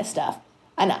that kind of stuff.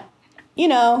 And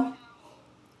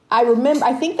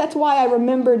I think that's why I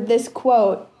remembered this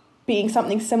quote being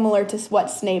something similar to what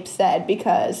Snape said,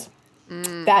 because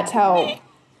that's how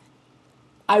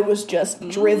I was just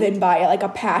driven by like a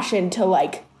passion to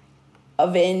like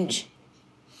avenge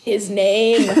his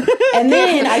name. And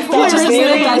then I felt just very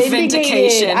needed that vindicated.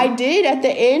 vindication. I did at the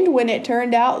end when it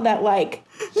turned out that like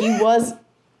he was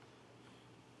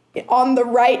on the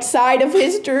right side of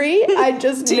history. I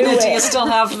just knew Do you it. still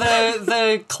have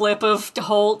the clip of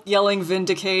Holt yelling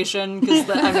vindication? Because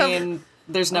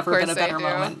there's never been a course I better do.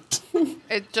 moment.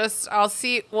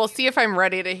 We'll see if I'm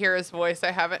ready to hear his voice.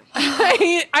 I haven't.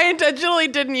 I intentionally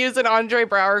didn't use an Andre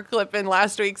Brower clip in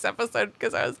last week's episode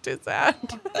because I was too sad.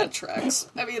 That tracks.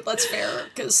 That's fair.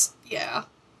 Because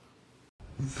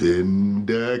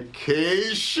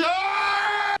Vindication!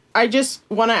 I just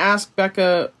want to ask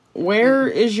Becca, where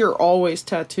is your always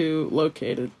tattoo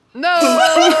located? No.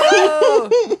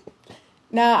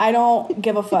 Nah, I don't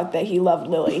give a fuck that he loved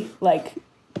Lily. Like,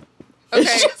 Okay.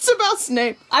 It's just about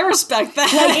Snape. I respect that.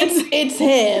 it's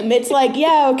him. It's like,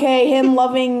 yeah, okay, him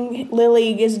loving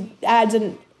Lily adds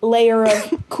a layer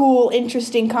of cool,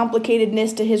 interesting,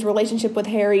 complicatedness to his relationship with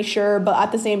Harry, sure, but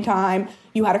at the same time,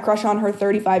 you had a crush on her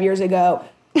 35 years ago.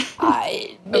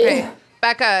 Okay,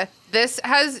 Becca, this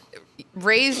has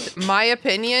raised my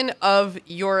opinion of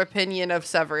your opinion of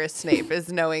Severus Snape,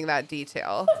 is knowing that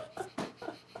detail.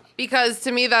 Because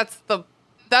to me, that's the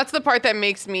part that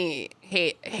makes me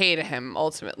hate him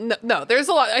ultimately. No, there's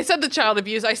a lot. I said the child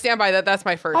abuse. I stand by that. That's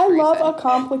my first I reason. love a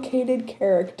complicated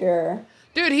character.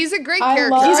 Dude, he's a great I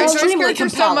character. love- I He's enjoy his extremely character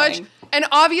so much. compelling. And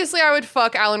obviously, I would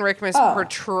fuck Alan Rickman's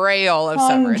portrayal of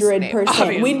Severus Snape.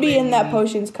 100%. We'd be in that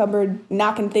potions cupboard,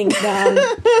 knocking things down.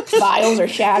 Vials are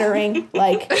shattering.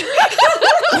 Like,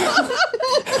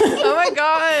 Oh my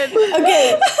god.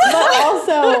 okay, but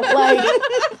also, like,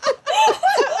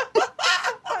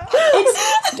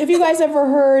 if you guys ever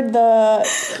heard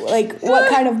what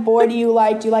kind of boy do you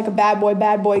like? Do you like a bad boy,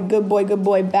 good boy,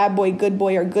 bad boy, good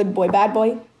boy, or good boy, bad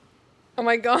boy? Oh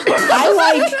my god. I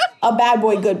like a bad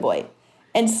boy, good boy.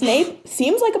 And Snape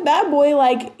seems like a bad boy.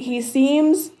 Like, he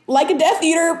seems like a Death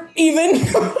Eater, even.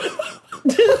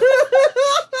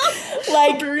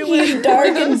 Like, he's dark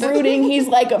and brooding. He's,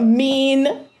 like, mean.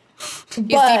 He's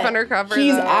deep undercover,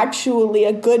 he's though. actually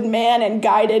a good man and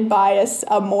guided by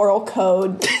a moral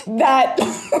code that...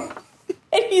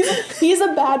 And he's a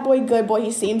bad boy, good boy.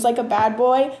 He seems like a bad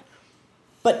boy.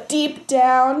 But deep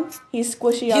down, he's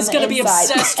squishy on the inside. He's going to be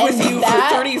obsessed with you for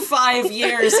 35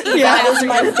 years, even That is after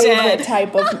my you're favorite dead.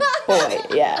 type of boy,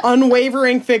 yeah.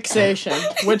 Unwavering fixation,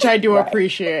 which I do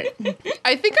appreciate.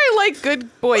 I think I like good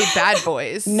boy, bad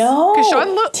boys. No. Because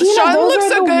Tina, Sean those looks are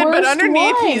so the good, but worst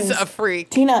underneath he's ones. a freak.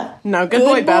 Tina, No, good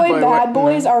boy, bad boy, bad what-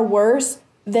 boys are worse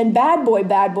than bad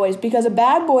boys, because a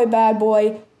bad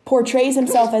boy portrays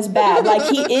himself as bad. Like,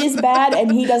 he is bad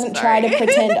and he doesn't try to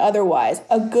pretend otherwise.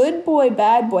 A good boy,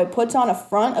 bad boy puts on a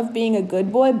front of being a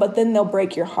good boy, but then they'll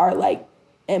break your heart, like,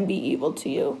 and be evil to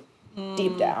you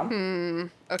deep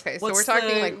down. Okay, so What's we're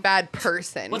talking the- like bad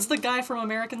person. What's the guy from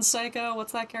American Psycho?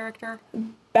 What's that character?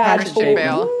 Bad Christian boy.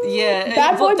 Bale? Yeah.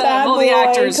 Bad boy, bad well, boy, the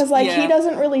actors, because, like, yeah. he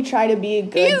doesn't really try to be a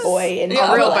good He's boy in a Yeah,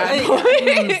 real real bad life.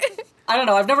 boy. I don't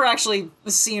know. I've never actually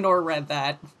seen or read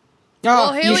that.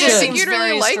 Well, Oh, you Haley, I should. think you'd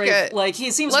really like it. Like,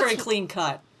 he seems Let's- very clean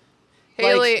cut.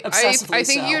 Haley, Like, I obsessively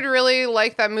think so. you'd really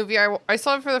like that movie. I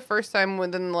saw it for the first time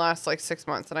within the last, like, 6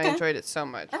 months, and I enjoyed it so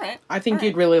much. All right. I think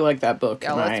you'd really like that book,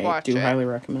 Yeah, and let's I watch do it. highly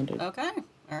recommend it. Okay.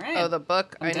 All right. Oh, the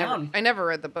book? I'm down. I never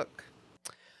read the book.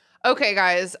 Okay,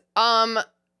 guys.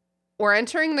 We're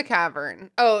entering the cavern.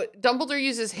 Oh, Dumbledore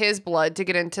uses his blood to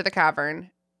get into the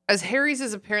cavern, as Harry's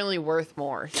is apparently worth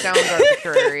more. Sounds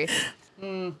arbitrary.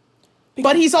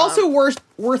 But he's also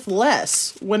worth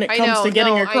less when it I comes know, to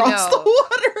getting no, I across the know.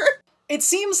 water. It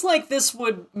seems like this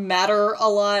would matter a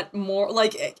lot more.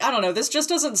 Like, I don't know. This just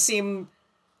doesn't seem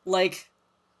like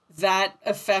that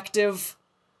effective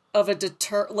of a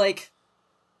deter. Like,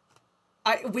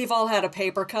 we've all had a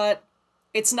paper cut.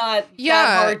 It's not Yeah.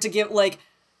 that hard to get. Like,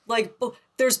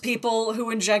 there's people who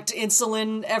inject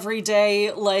insulin every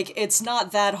day. Like, it's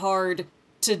not that hard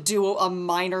to do a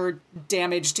minor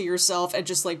damage to yourself and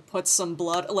just, like, put some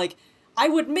blood. Like, I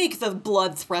would make the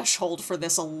blood threshold for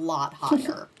this a lot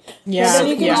higher. Yeah, Then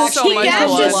you can yeah. just, So you much can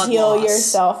blood just heal loss.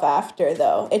 yourself after,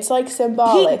 though. It's like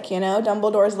symbolic, you know?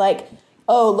 Dumbledore's like,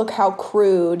 oh, look how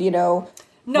crude, you know?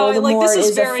 No, Voldemort like, this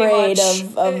is very afraid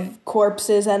much- of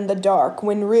corpses and the dark,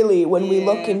 when really, when we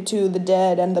look Yeah. into the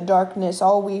dead and the darkness,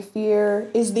 all we fear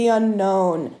is the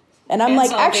unknown. And I'm And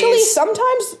like, actually, zombies.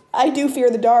 sometimes I do fear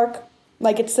the dark,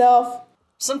 like itself.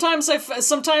 Sometimes I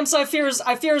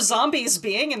fear zombies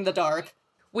being in the dark.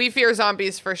 We fear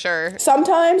zombies for sure.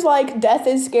 Sometimes, like, death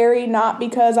is scary, not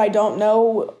because I don't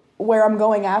know where I'm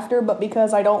going after, but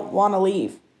because I don't want to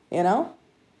leave, you know?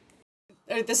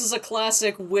 This is a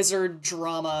classic wizard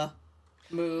drama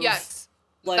move. Yes.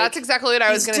 Like, That's exactly what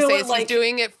I was he's going to say. doing, Is like- he's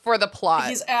doing it for the plot.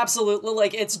 He's absolutely,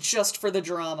 like, it's just for the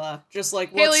drama. Just,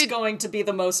 like, what's Haley- going to be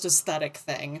the most aesthetic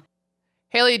thing.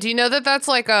 Haley, do you know that that's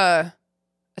like a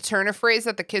turn of phrase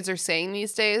that the kids are saying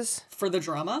these days? For the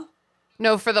drama?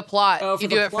 No, for the plot. Oh, for you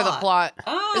the do it for the plot.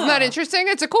 plot. Isn't that Ah. interesting?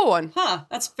 It's a cool one. Huh,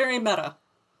 that's very meta.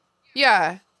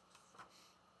 Yeah.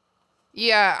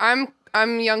 Yeah,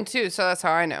 I'm young too, so that's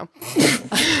how I know.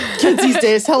 Kids these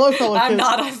days. Hello, fellow I'm kids.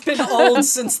 not, I've been old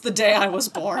since the day I was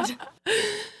born.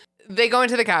 They go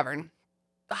into the cavern.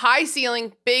 High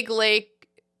ceiling, big lake.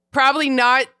 Probably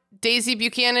not Daisy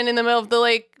Buchanan in the middle of the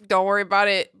lake. Don't worry about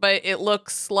it, but it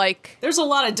looks like There's a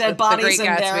lot of dead The bodies Great in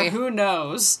there, Gatsby. who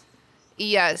knows?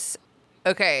 yes.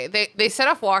 Okay, they set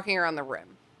off walking around the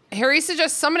rim. Harry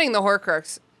suggests summoning the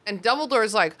Horcrux, and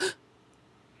Dumbledore's like,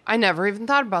 I never even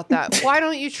thought about that. Why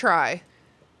don't you try?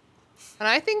 And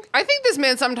I think this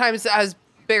man sometimes has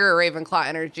bigger Ravenclaw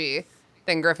energy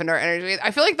than Gryffindor energy.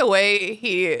 I feel like the way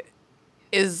he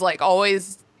is like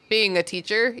always being a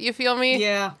teacher, you feel me?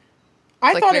 Yeah.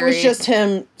 I like thought it was very- just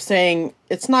him saying,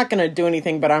 it's not going to do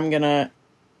anything, but I'm going to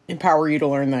empower you to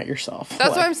learn that yourself. That's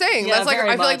what I'm saying. Yeah, That's like very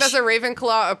I feel like much. that's a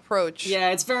Ravenclaw approach.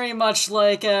 Yeah, it's very much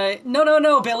like,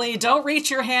 no, Billy, don't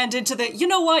reach your hand into the... You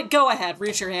know what? Go ahead,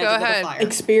 reach your hand Go into ahead. the fire.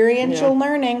 Experiential Yeah.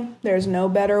 learning. There's no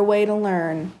better way to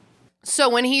learn. So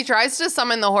when he tries to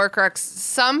summon the Horcrux,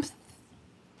 something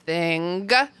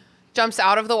jumps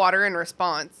out of the water in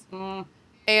response.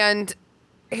 And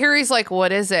Harry's like,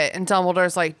 what is it? And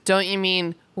Dumbledore's like, don't you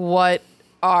mean what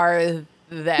are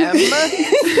them?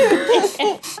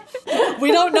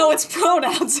 We don't know its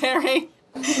pronouns, Harry.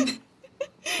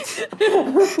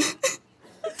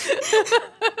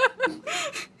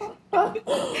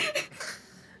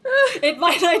 It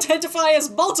might identify as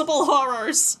multiple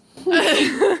horrors.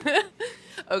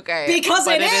 Okay. Because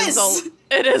but it is.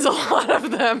 It is a lot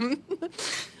of them.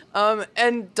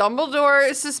 And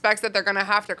Dumbledore suspects that they're going to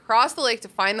have to cross the lake to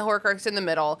find the Horcrux in the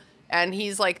middle. And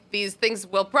he's like, these things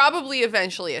will probably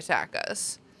eventually attack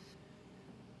us.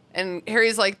 And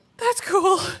Harry's like, that's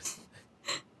cool.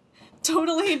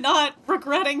 Totally not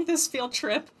regretting this field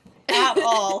trip at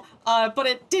all. But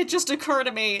it did just occur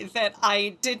to me that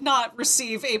I did not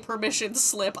receive a permission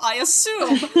slip. I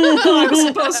assume that I was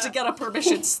supposed to get a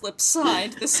permission slip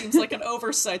signed. This seems like an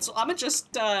oversight, so I'm gonna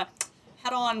just head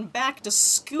on back to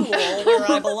school where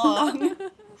I belong.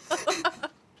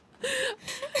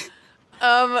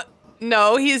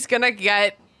 No, he's going to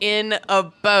get in a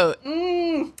boat.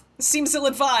 Seems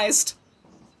ill-advised.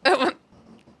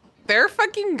 They're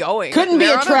fucking going. Couldn't be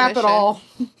They're a on trap at mission. all.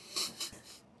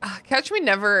 Catch me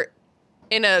never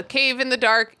in a cave in the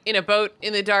dark, in a boat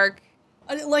in the dark.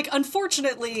 Like,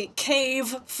 unfortunately,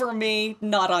 cave, for me,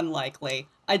 not unlikely.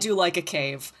 I do like a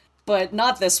cave, but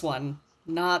not this one.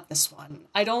 Not this one.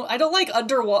 I don't like I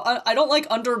don't like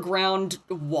underground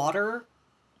water,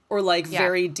 or like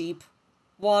very deep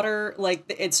water. Like,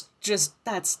 it's just,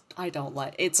 I don't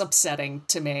like, it's upsetting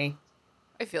to me.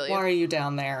 I feel you. Why are you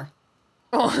down there?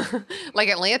 Like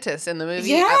Atlantis in the movie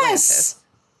Yes! Atlantis.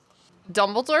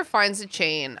 Dumbledore finds a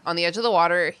chain on the edge of the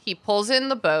water. He pulls in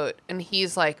the boat, and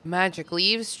he's like, magic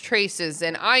leaves traces.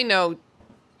 And I know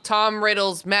Tom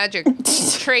Riddle's magic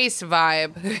trace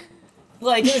vibe.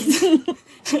 Like,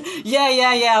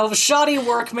 yeah. Shoddy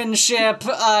workmanship,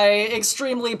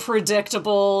 extremely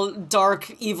predictable,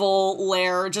 dark, evil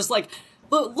lair. Just like,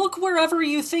 look wherever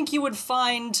you think you would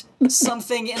find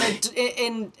something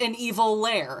in an evil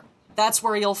lair. That's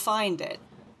where you'll find it.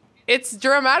 It's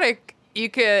dramatic. You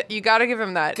gotta give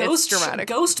him that. It's dramatic.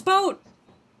 Ghost boat.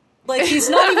 Like, he's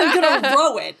not even gonna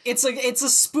row it. It's a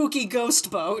spooky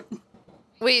ghost boat.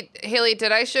 Wait, Haley,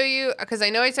 did I show you? Because I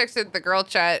know I texted the girl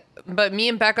chat, but me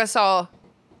and Becca saw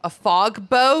a fog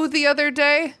bow the other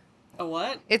day. A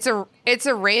what? It's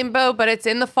a rainbow, but it's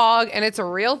in the fog, and it's a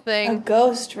real A thing.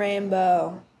 ghost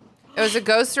rainbow. It was a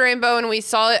ghost rainbow, and we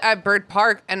saw it at Bird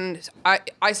Park, and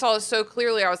I saw it so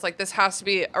clearly. I was like, this has to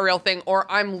be a real thing, or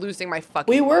I'm losing my fucking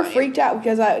We were mind. freaked out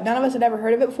because none of us had ever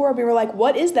heard of it before. We were like,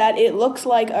 what is that? It looks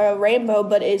like a rainbow,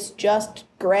 but it's just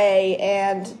gray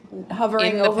and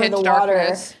hovering In the over pitch the water.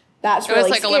 darkness. That's It was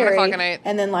really like scary. 11 o'clock at night.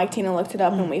 And then like Tina looked it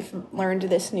up and we learned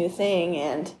this new thing.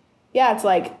 And yeah, it's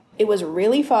like, it was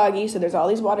really foggy. So there's all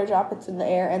these water droplets in the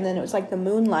air. And then it was like the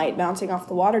moonlight bouncing off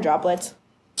the water droplets.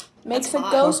 Makes That's a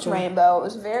hot. ghost rainbow. It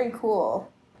was very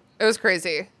cool. It was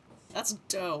crazy. That's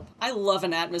dope. I love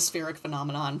an atmospheric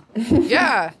phenomenon.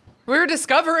 Yeah. We were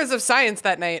discoverers of science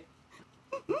that night.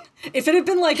 If it had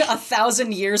been like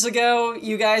 1,000 years ago,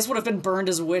 you guys would have been burned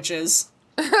as witches.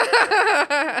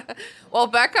 Well,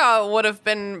 Becca would have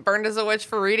been burned as a witch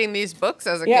for reading these books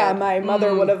as a Yeah, kid. my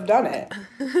mother would have done it.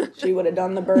 She would have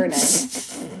done the burning.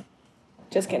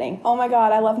 Just kidding. Oh my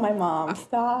god, I love my mom.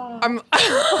 Stop. I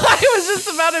was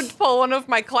just about to pull one of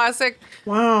my classic.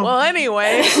 Wow. Well,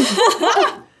 anyway.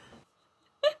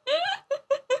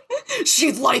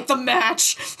 She'd light the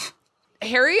match.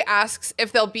 Harry asks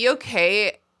if they'll be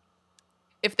okay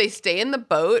if they stay in the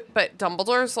boat, but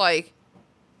Dumbledore's like,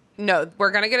 no,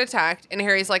 we're gonna get attacked. And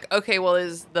Harry's like, okay, well,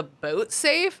 is the boat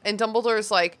safe? And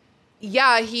Dumbledore's like,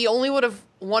 yeah, he only would have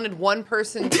wanted one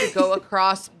person to go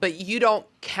across, but you don't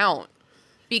count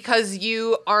because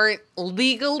you aren't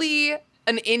legally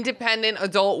an independent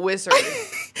adult wizard.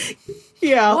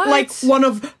 Yeah, What? like one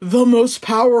of the most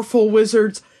powerful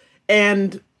wizards,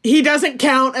 and he doesn't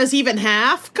count as even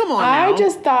half? Come on now. I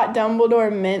just thought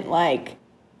Dumbledore meant like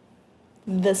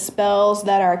the spells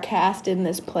that are cast in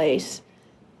this place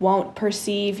won't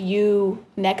perceive you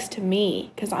next to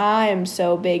me because I'm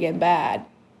so big and bad.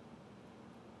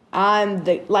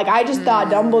 I just thought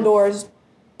Dumbledore's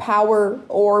power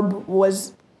orb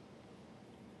was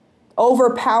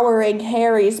overpowering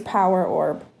Harry's power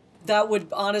orb. That would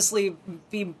honestly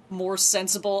be more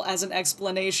sensible as an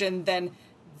explanation than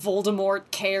Voldemort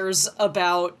cares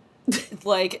about,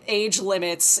 like, age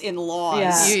limits in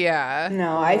laws. Yeah. Yeah.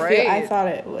 No, I Right. thought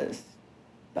it was,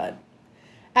 but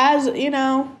as you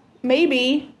know,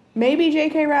 maybe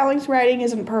J.K. Rowling's writing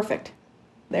isn't perfect.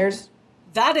 There's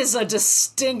That is a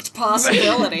distinct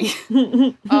possibility.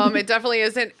 It definitely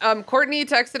isn't. Courtney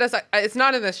texted us. It's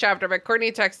not in this chapter, but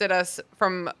Courtney texted us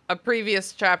from a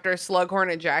previous chapter,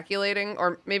 Slughorn ejaculating,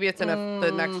 or maybe it's in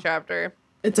the next chapter.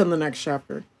 It's in the next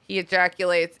chapter. He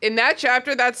ejaculates in that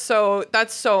chapter. That's so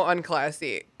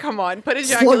unclassy. Come on, put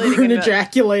ejaculating. Slughorn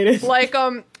ejaculated. Like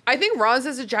I think Ron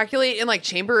says ejaculate in like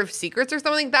Chamber of Secrets or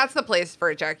something. That's the place for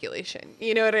ejaculation.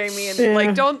 You know what I mean? Yeah.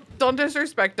 Like don't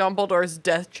disrespect Dumbledore's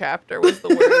death chapter was the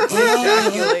word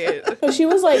ejaculate. But she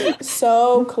was like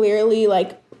so clearly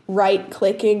like right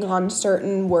clicking on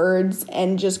certain words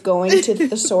and just going to the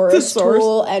thesaurus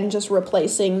tool and just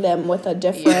replacing them with a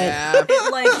different. Yeah.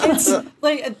 It's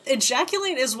like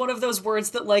ejaculate is one of those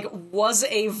words that like was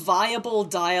a viable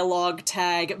dialogue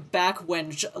tag back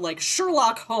when like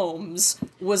Sherlock Holmes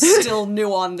was still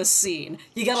new on the scene.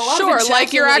 You get a lot of ejaculations.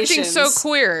 Like you're acting so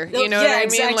queer. You know what I mean?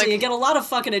 Exactly. Like, you get a lot of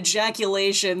fucking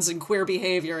ejaculations and queer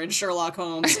behavior in Sherlock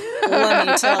Holmes. Let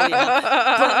me tell you.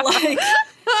 But like,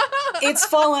 it's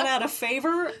fallen out of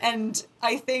favor, and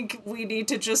I think we need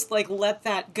to just like let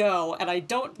that go. And I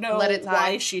don't know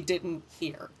why she didn't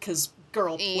hear. Because,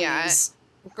 girl, please. Yeah.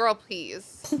 Girl,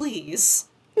 please. Please.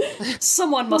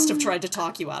 Someone must have tried to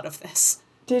talk you out of this.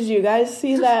 Did you guys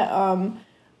see that?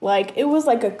 Like it was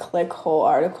like a ClickHole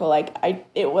article. Like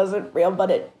it wasn't real, but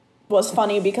it was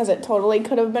funny because it totally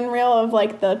could have been real. Of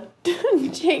like the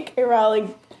J.K.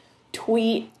 Rowling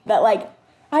tweet that like,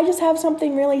 I just have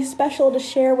something really special to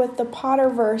share with the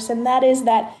Potterverse, and that is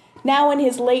that now in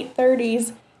his late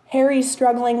 30s, Harry's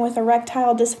struggling with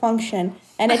erectile dysfunction,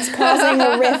 and it's causing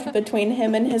a rift between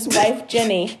him and his wife,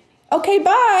 Ginny. Okay,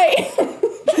 bye!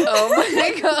 Oh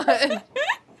my god.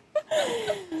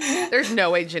 There's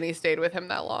no way Ginny stayed with him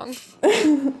that long.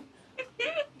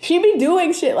 She be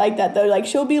doing shit like that, though. Like,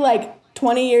 she'll be like,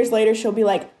 20 years later, she'll be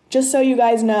like, just so you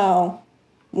guys know,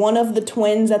 one of the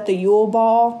twins at the Yule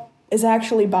Ball is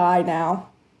actually bi now.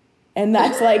 And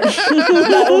that's like,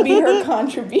 that'll be her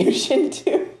contribution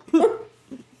to.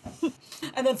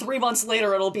 And then 3 months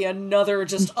later, it'll be another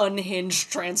just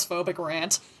unhinged transphobic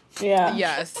rant. Yeah.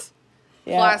 Yes.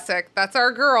 Yeah. Classic. That's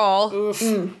our girl. Oof.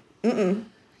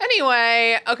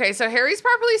 Anyway, okay, so Harry's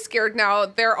properly scared now.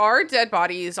 There are dead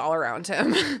bodies all around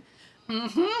him.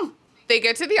 They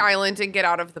get to the island and get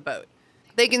out of the boat.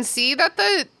 They can see that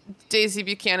the Daisy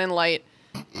Buchanan light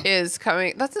is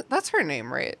coming. That's her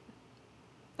name, right?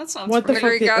 That sounds What the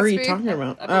pretty. fuck are you Gatsby? talking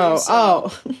about? I believe so.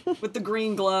 Oh. With the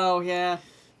green glow, yeah.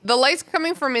 The light's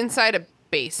coming from inside a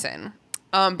basin.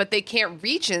 But they can't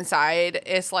reach inside.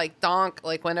 It's like donk,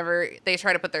 like whenever they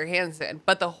try to put their hands in.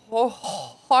 But the whole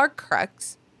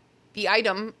Horcrux, the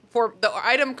item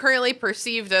currently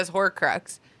perceived as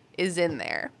Horcrux, is in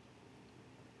there.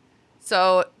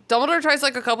 So Dumbledore tries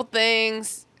like a couple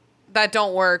things that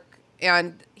don't work,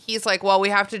 and he's like, "Well, we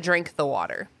have to drink the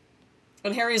water."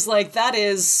 And Harry's like, that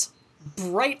is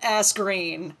bright ass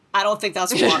green. I don't think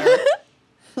that's water.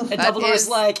 And Dumbledore's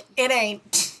like, it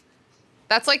ain't.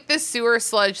 That's like the sewer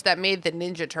sludge that made the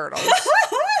Ninja Turtles.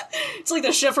 It's like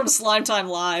the shit from Slime Time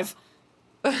Live.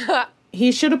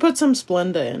 He should have put some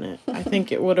Splenda in it. I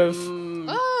think it would have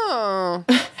Oh,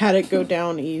 had it go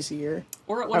down easier.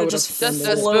 Or it would I have would've just splendid.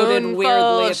 just a floated spoonful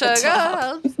weirdly of at the sugar top.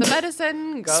 helps the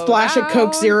medicine go Splash of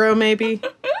Coke down. Zero, maybe.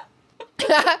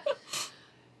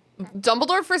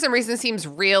 Dumbledore, for some reason, seems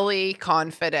really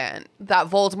confident that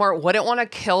Voldemort wouldn't want to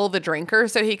kill the drinker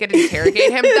so he could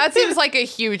interrogate him. That seems like a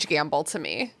huge gamble to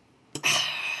me.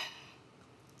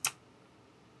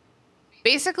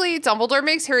 Basically, Dumbledore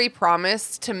makes Harry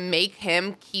promise to make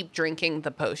him keep drinking the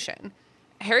potion.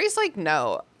 Harry's like,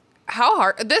 no. How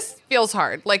hard? This feels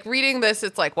hard. Like, reading this,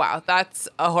 it's like, wow, that's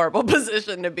a horrible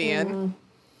position to be in.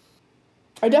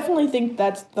 I definitely think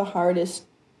that's the hardest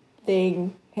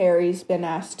thing Harry's been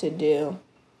asked to do.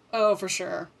 Oh, for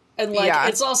sure. And, like, Yeah.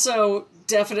 it's also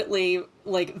definitely,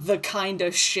 like, the kind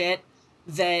of shit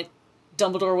that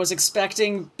Dumbledore was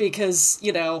expecting because,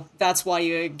 you know, that's why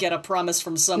you get a promise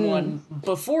from someone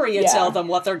before you Yeah. tell them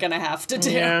what they're gonna have to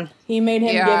do. Yeah. He made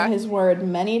him Yeah. give his word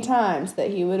many times that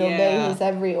he would obey Yeah. his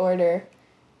every order.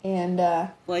 And,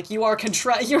 Like, you are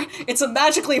it's a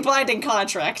magically binding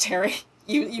contract, Harry.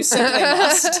 You simply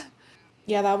must.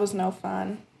 yeah, that was no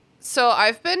fun. So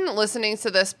I've been listening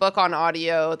to this book on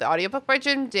audio, the audiobook by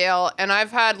Jim Dale, and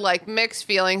I've had like mixed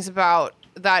feelings about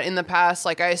that in the past.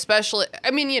 Like I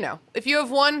mean, you know, if you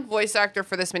have one voice actor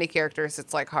for this many characters,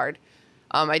 it's like hard.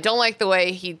 I don't like the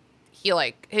way he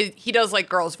does like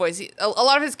girls' voice. A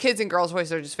lot of his kids and girls'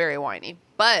 voice are just very whiny,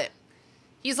 but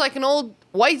he's like an old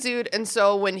white dude. And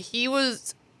so when he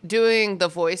was doing the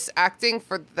voice acting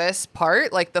for this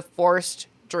part, like the forced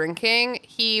drinking,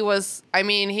 he was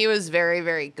very,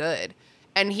 very good.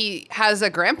 and he has a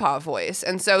grandpa voice.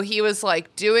 And so he was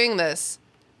like doing this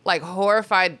like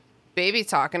horrified baby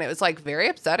talk, and it was like very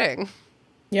upsetting.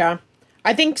 Yeah.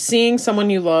 I think seeing someone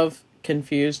you love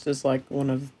confused is like one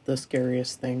of the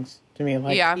scariest things to me.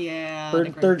 Like, Yeah. Yeah. I'd they're,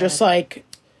 agree they're with just that. like,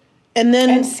 and then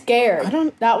And scared. I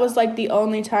don't- That was like the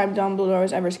only time Dumbledore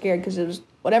was ever scared, because it was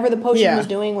whatever the potion Yeah. was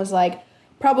doing was like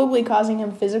probably causing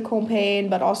him physical pain,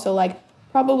 but also like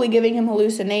probably giving him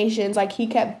hallucinations. Like he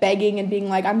kept begging and being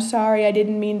like, "I'm sorry, I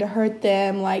didn't mean to hurt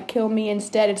them. Like kill me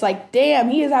instead." It's like, damn,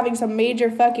 he is having some major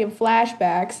fucking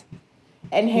flashbacks,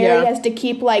 and Harry Yeah. has to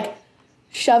keep like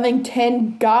shoving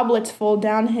 10 goblets full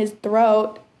down his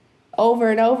throat over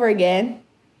and over again.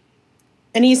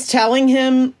 and he's telling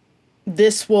him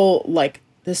this will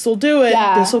do it.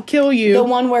 Yeah. This will kill you. The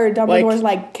one where Dumbledore's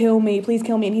like, "Kill me, please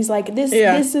kill me," and he's like, "This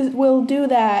will do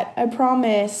that, I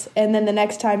promise." And then the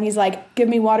next time he's like, "Give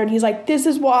me water," and he's like, "This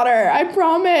is water, I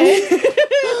promise."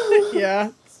 Yeah.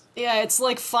 Yeah, it's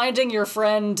like finding your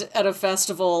friend at a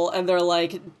festival and they're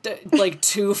like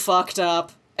too fucked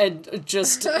up and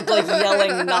just like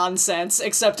yelling nonsense,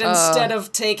 except instead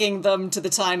of taking them to the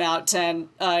timeout tent,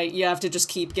 you have to just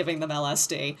keep giving them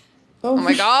LSD. Oh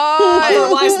my god.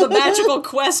 Otherwise the magical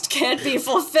quest can't be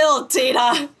fulfilled,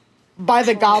 Tina. By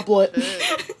the goblet.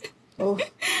 Oh.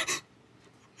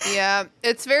 Yeah,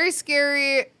 it's very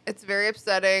scary. It's very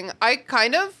upsetting. I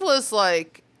kind of was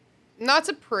like, not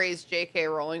to praise J.K.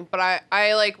 Rowling, but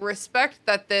I like respect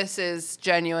that this is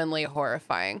genuinely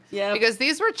horrifying. Yep. Because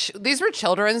these were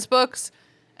children's books,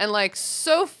 and like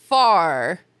so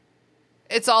far,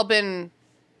 it's all been.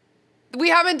 We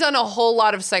haven't done a whole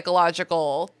lot of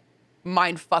psychological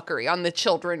mindfuckery on the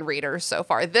children readers so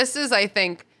far. This is, I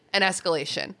think, an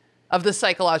escalation of the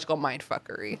psychological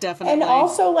mindfuckery. Definitely. And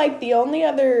also, like, the only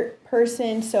other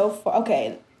person so far...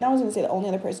 Okay, I was going to say the only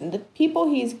other person. The people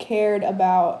he's cared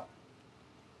about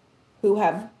who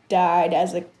have died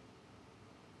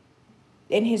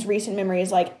in his recent memory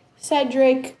is, like,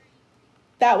 Cedric.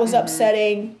 That was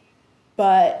upsetting,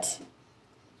 but,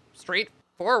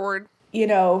 Straightforward. you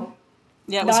know...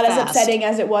 yeah, it was not as fast. upsetting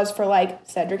as it was for like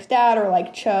Cedric's dad or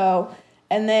like Cho,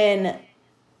 and then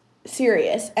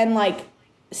Sirius. And like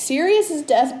Sirius's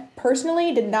death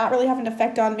personally did not really have an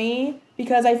effect on me,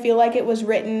 because I feel like it was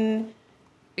written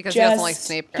Because he doesn't like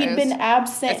Snape, guys. he'd been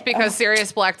absent. It's because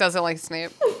Sirius Black doesn't like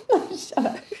Snape.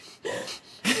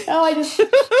 No, I just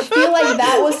feel like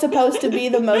that was supposed to be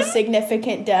the most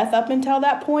significant death up until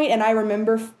that point, and I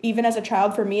remember even as a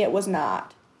child, for me, it was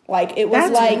not. Like, it was,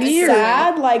 That's like, weird.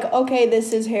 sad. Like, okay,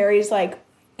 this is Harry's, like,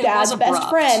 dad's was best abrupt.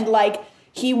 friend. Like,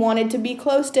 he wanted to be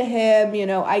close to him, you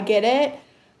know, I get it.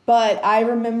 But I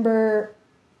remember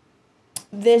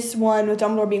this one with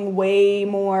Dumbledore being way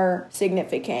more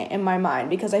significant in my mind,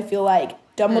 because I feel like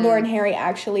Dumbledore and Harry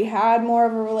actually had more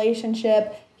of a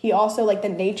relationship. He also, like, the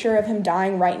nature of him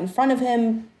dying right in front of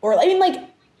him, or, I mean, like,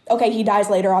 okay, he dies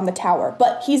later on the tower,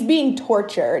 but he's being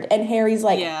tortured, and Harry's,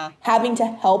 like, Yeah. having to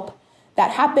help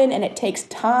that happen, and it takes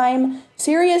time.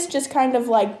 Sirius just kind of,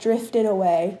 like, drifted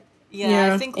away.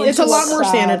 Yeah, I think like, it's a lot more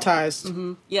sad.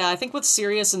 sanitized. Yeah, I think with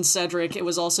Sirius and Cedric, it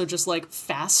was also just like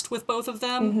fast with both of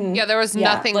them. Yeah, there was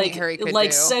Yeah. nothing Like, Harry could like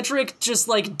do. Cedric just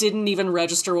like didn't even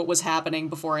register what was happening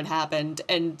before it happened,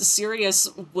 and Sirius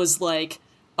was like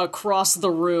across the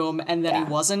room, and then he Yeah.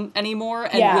 wasn't anymore.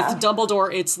 And Yeah. with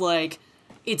Dumbledore, it's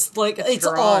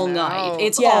drawn all out. night.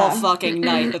 It's Yeah. all fucking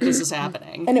night that this is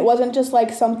happening. And it wasn't just,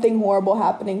 like, something horrible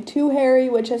happening to Harry,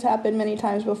 which has happened many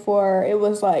times before. It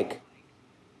was, like,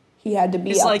 he had to be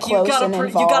It's up like close and you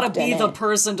involved gotta be in the it.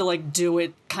 person to like do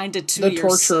it kind of to The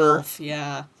torturer. yourself.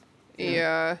 Yeah.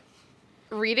 Yeah.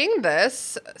 Reading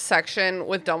this section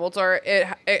with Dumbledore,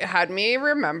 it had me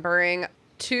remembering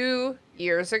 2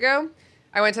 years ago.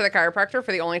 I went to the chiropractor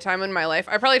for the only time in my life.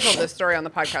 I probably told this story on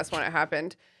the podcast when it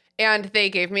happened. And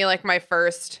they gave me like my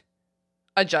first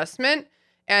adjustment,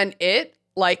 and it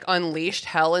like unleashed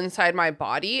hell inside my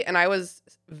body. And I was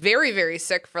very, very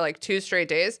sick for like 2 straight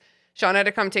days. Sean had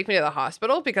to come take me to the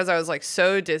hospital because I was like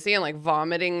so dizzy and like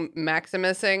vomiting,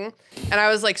 Maximusing. And I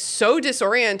was like so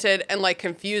disoriented and like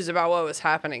confused about what was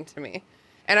happening to me.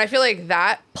 And I feel like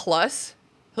that plus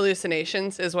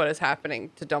hallucinations is what is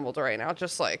happening to Dumbledore right now.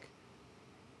 Just like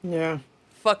Yeah.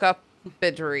 fuck up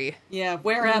bidgery. Yeah.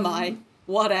 Where am I?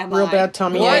 What am Real I? bad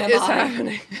tummy Where What am is I?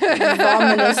 happening?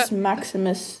 Vominus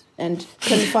Maximus and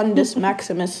Confundus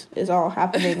Maximus is all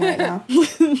happening right now.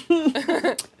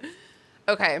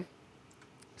 Okay.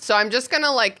 So I'm just going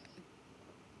to like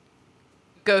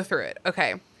go through it.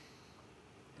 Okay.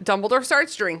 Dumbledore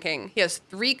starts drinking. He has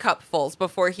 3 cupfuls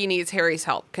before he needs Harry's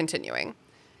help continuing.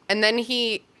 And then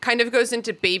he kind of goes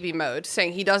into baby mode,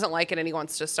 saying he doesn't like it and he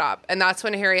wants to stop. And that's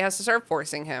when Harry has to start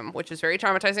forcing him, which is very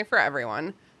traumatizing for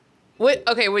everyone.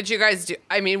 Would you guys do?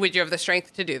 I mean, would you have the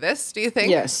strength to do this? Do you think?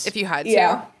 Yes. If you had to.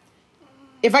 Yeah.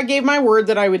 If I gave my word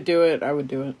that I would do it, I would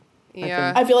do it.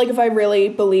 Yeah. I feel like if I really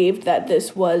believed that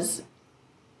this was,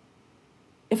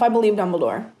 if I believed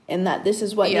Dumbledore and that this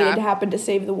is what needed to happen to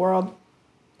save the world,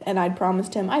 and I'd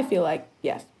promised him, I feel like,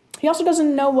 yes. He also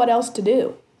doesn't know what else to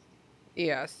do.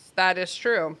 Yes, that is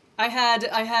true. I had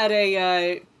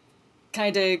a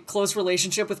kind of close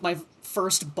relationship with my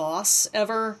first boss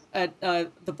ever at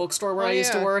the bookstore where I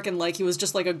used to work, and like he was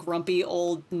just like a grumpy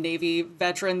old Navy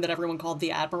veteran that everyone called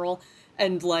the Admiral.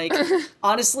 And like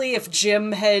honestly, if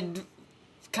Jim had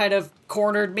kind of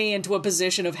cornered me into a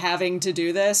position of having to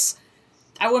do this,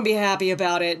 I wouldn't be happy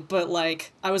about it. But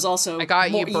like I was also I got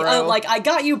you, bro. I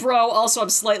got you, bro. Also, I'm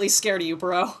slightly scared of you,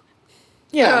 bro.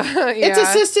 Yeah. It's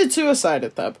assisted suicide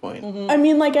at that point. I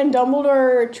mean, like, and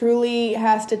Dumbledore truly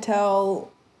has to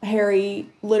tell Harry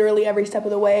literally every step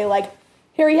of the way. Like,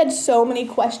 Harry had so many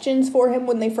questions for him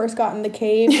when they first got in the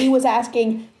cave. He was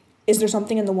asking, is there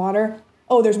something in the water?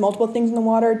 Oh, there's multiple things in the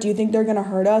water. Do you think they're going to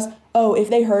hurt us? Oh, if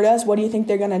they hurt us, what do you think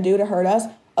they're going to do to hurt us?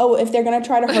 Oh, if they're going to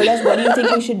try to hurt us, what do you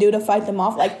think we should do to fight them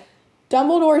off? Like,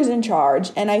 Dumbledore is in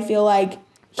charge, and I feel like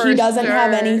he doesn't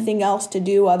have anything else to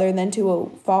do other than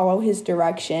to follow his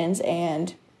directions,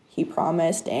 and he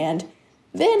promised. And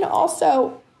then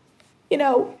also, you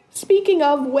know, speaking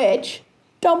of which,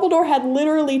 Dumbledore had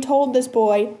literally told this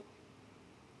boy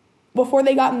before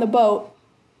they got in the boat,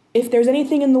 if there's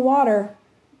anything in the water,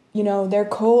 you know, they're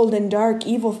cold and dark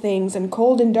evil things, and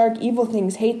cold and dark evil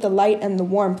things hate the light and the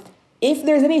warmth. If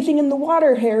there's anything in the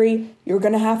water, Harry, you're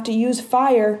going to have to use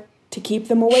fire to keep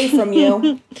them away from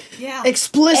you. Yeah.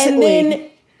 Explicitly. And then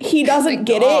he doesn't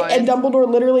get it, and Dumbledore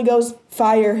literally goes,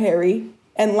 fire, Harry,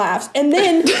 and laughs. And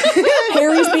then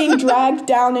Harry's being dragged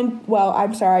down, and, well,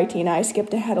 I'm sorry, Tina, I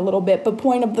skipped ahead a little bit, but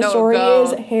point of the story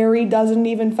is Harry doesn't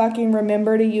even fucking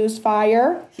remember to use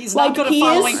fire. He's not good at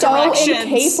following directions.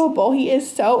 He is so incapable. He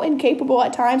is so incapable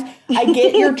at times. I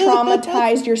get you're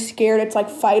traumatized, you're scared, it's like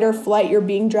fight or flight, you're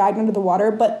being dragged under the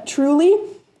water, but truly,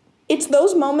 it's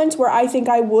those moments where I think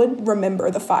I would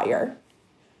remember the fire.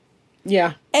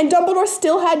 Yeah. And Dumbledore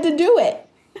still had to do it.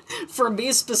 For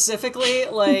me specifically,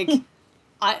 like,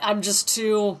 I'm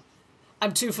too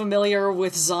familiar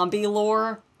with zombie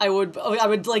lore. I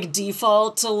would like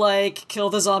default to like kill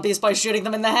the zombies by shooting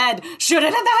them in the head. Shoot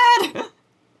it in the head.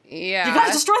 Yeah. You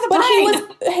gotta destroy the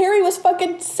But brain. Harry was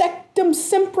fucking sectum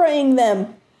simpraying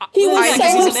them. He was Yeah,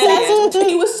 'cause so he's an idiot. obsessed.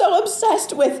 He was so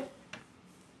obsessed with.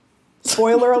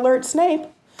 Spoiler alert, Snape.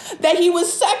 That he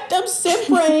was sectum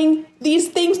simpraying these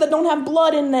things that don't have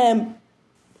blood in them.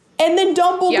 And then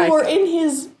Dumbledore, in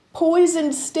his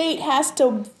poisoned state, has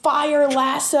to fire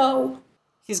lasso.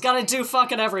 He's gotta do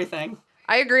fucking everything.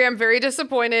 I agree. I'm very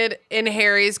disappointed in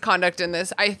Harry's conduct in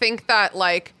this. I think that,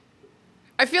 like,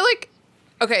 I feel like,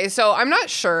 okay, so I'm not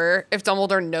sure if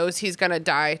Dumbledore knows he's going to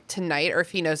die tonight or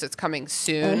if he knows it's coming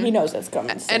soon. He knows it's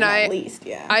coming soon, at least,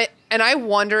 yeah. I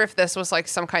wonder if this was, like,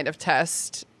 some kind of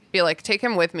test. Be like, take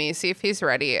him with me, see if he's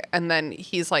ready. And then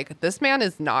he's like, this man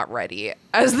is not ready.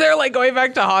 As they're, like, going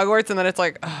back to Hogwarts, and then it's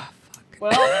like, oh, fuck.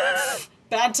 Well,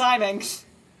 bad timing.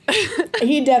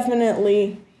 He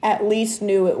definitely at least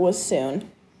knew it was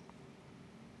soon.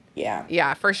 Yeah.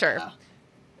 Yeah, for sure. Yeah.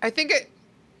 I think it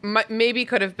maybe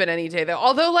could have been any day, though.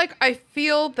 Although, like, I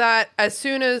feel that as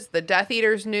soon as the Death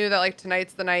Eaters knew that, like,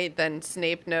 tonight's the night, then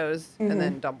Snape knows, and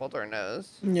then Dumbledore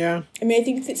knows. Yeah. I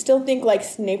mean, I still think, like,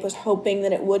 Snape was hoping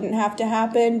that it wouldn't have to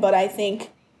happen, but I think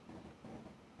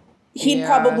he'd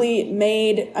probably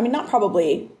made, I mean, not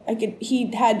probably,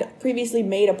 he had previously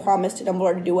made a promise to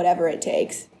Dumbledore to do whatever it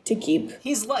takes to keep.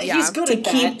 He's good to at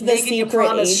that. keep the making you secret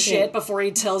promise agent. shit before he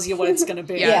tells you what it's gonna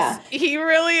be. Yes. Yeah, he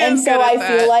really is. And so good at I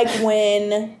feel that. like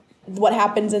when what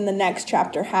happens in the next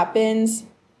chapter happens,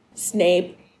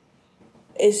 Snape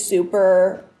is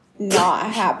super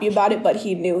not happy about it, but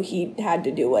he knew he had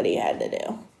to do what he had to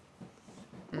do.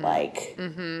 Like,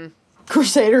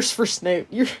 Crusaders for Snape.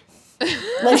 You're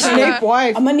like Snape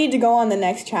wife. I'm gonna need to go on the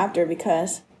next chapter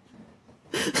because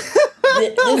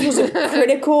this was a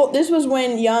critical. This was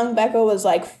when young Becca was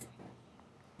like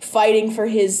fighting for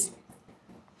his.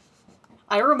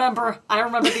 I remember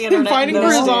the internet. Fighting in for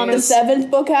those his days. honor. The 7th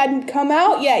book hadn't come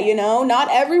out yet, you know. Not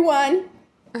everyone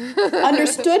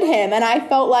understood him, and I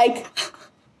felt like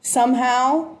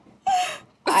somehow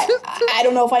I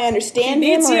don't know if I understand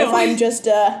him or if I'm just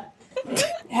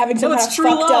having some kind of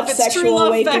fucked up It's sexual true love,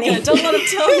 awakening. Becca. Don't let him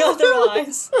tell you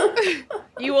otherwise.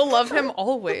 You will love him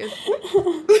always.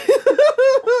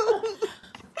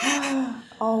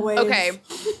 Always. Okay.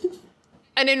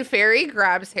 And Inferi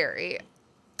grabs Harry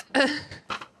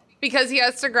because he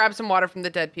has to grab some water from the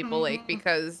dead people lake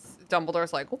because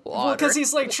Dumbledore's like, water. Well, because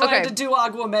he's like trying to do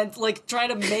aguament, like trying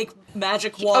to make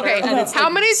magic water, Okay, and it's how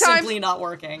like, many times- simply not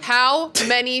working. How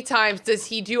many times does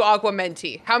he do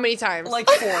aguamenti? How many times? Like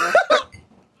 4.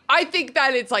 I think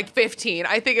that it's like 15.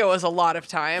 I think it was a lot of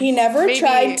time. He never Maybe-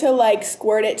 tried to like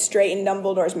squirt it straight in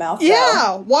Dumbledore's mouth. though.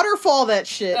 Yeah, waterfall that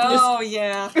shit. Oh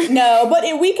yeah. No, but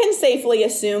we can safely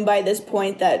assume by this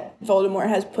point that Voldemort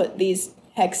has put these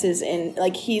hexes in.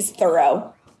 Like he's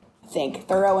thorough. I think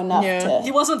thorough enough Yeah. He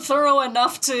to. wasn't thorough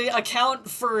enough to account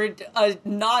for a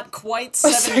not quite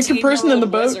 17 second person in the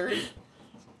boat. wizard.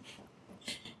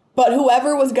 But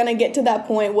whoever was gonna get to that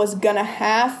point was gonna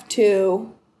have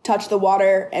to touch the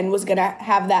water and was gonna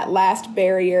have that last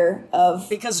barrier of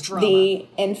Because drama. the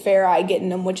Inferi getting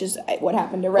them, which is what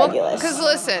happened to Regulus.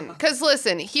 Because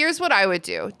listen, here's what I would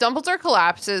do. Dumbledore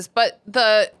collapses, but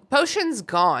the potion's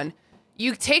gone.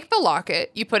 You take the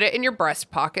locket, you put it in your breast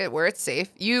pocket where it's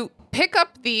safe. You pick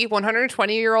up the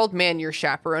 120-year-old man you're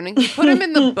chaperoning. You put him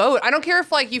in the boat. I don't care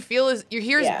if like you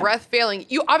hear his breath failing.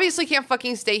 You obviously can't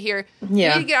fucking stay here.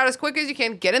 Yeah. You need to get out as quick as you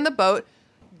can. Get in the boat,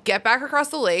 get back across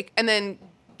the lake, and then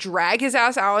drag his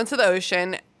ass out into the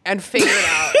ocean and figure it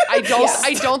out.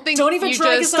 I don't think Don't even you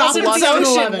drag just us out into stop the at ocean.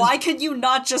 7-Eleven. Why could you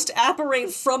not just apparate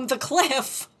from the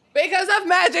cliff? because of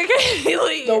magic.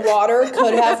 Haley. The water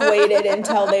could have waited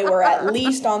until they were at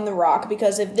least on the rock,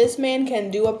 because if this man can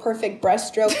do a perfect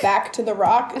breaststroke back to the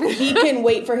rock, he can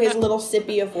wait for his little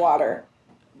sippy of water.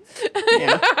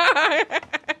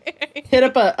 Hit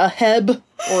up a Heb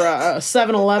or a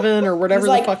 7-Eleven or whatever He's the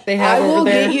like, fuck they have I will over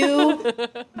there. get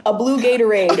you a blue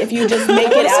Gatorade if you just make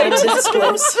it out of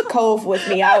this cove with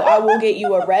me. I will get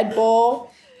you a Red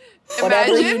Bull,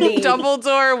 whatever you Imagine need.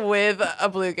 Dumbledore with a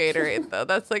blue Gatorade, though.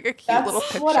 That's like a cute That's little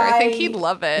picture. what I think he'd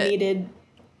love it. Needed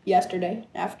yesterday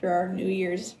after our New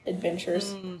Year's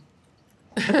adventures.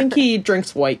 I think he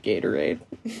drinks white Gatorade.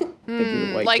 I think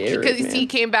he's a white Like, Gatorade because man. he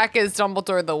came back as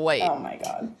Dumbledore the White. Oh my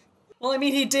god. Well, I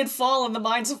mean, he did fall in the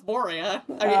Mines of Moria.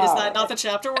 I mean, is that not the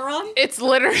chapter we're on? It's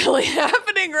literally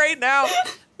happening right now.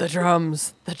 The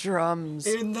drums. The drums.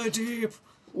 In the deep.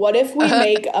 What if we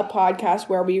make a podcast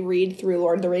where we read through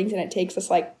Lord of the Rings and it takes us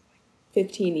like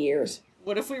 15 years?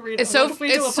 What if we read? It's so- what if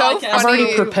we do a it's so podcast I've already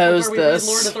where we- proposed where we read this.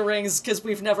 Lord of the Rings because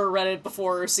we've never read it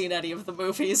before or seen any of the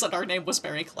movies, and our name was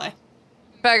Mary Clay.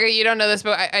 Becca, you don't know this,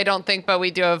 but I don't think, but we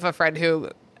do have a friend who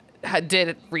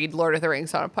did read Lord of the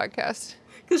Rings on a podcast.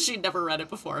 Because she'd never read it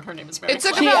before, and her name is Mary It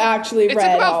took Clay. She about, actually it took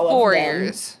read about all 4 of them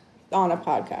years. on a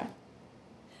podcast.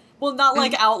 Well, not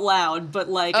like out loud, but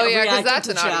like Oh, yeah, 'cause reacting that's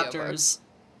to an audiobook. chapters.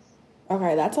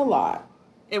 Okay, that's a lot.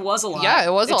 It was a lot. Yeah,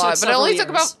 it was a lot, but it only took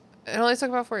several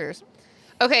about 4 years.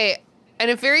 Okay,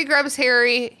 and if Harry grabs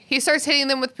Harry, he starts hitting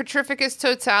them with Petrificus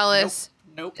Totalis,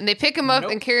 Nope. and they pick him up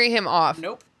Nope. and carry him off.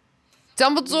 Nope.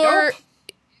 Dumbledore Nope.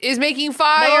 is making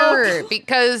fire Nope.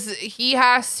 because he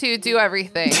has to do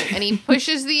everything, and he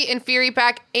pushes the Inferi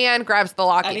back and grabs the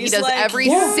locket. And He he's does like, every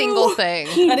 "Yeah." single thing.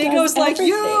 And he does goes like, everything.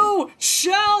 "You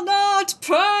shall not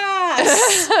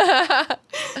pass."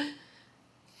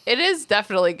 It is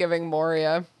definitely giving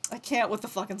Moria. I can't with the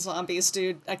fucking zombies,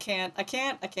 dude. I can't. I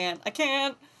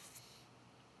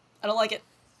don't like it.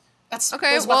 That's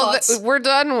Okay, those are my well, thoughts. we're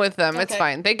done with them. It's Okay.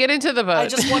 fine. They get into the boat. I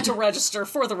just want to register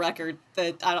for the record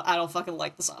that I don't fucking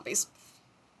like the zombies.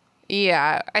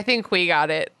 Yeah, I think we got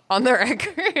it on the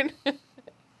record. I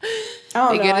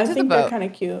don't They know. get I into the think they're boat. kind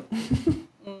of cute.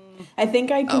 I think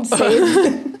I can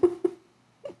save.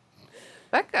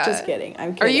 Becca, Just kidding.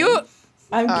 I'm kidding. Are you?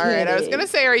 I'm All kidding. right, I was gonna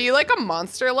say, are you like a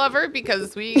monster lover?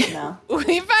 Because No.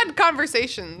 we've had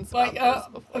conversations. Like,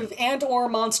 about this before. and or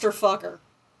monster fucker.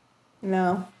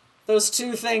 No. Those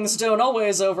two things don't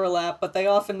always overlap, but they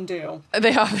often do.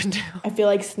 They often do. I feel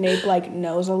like Snape like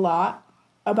knows a lot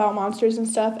about monsters and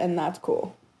stuff, and that's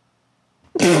cool.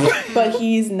 But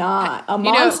he's not a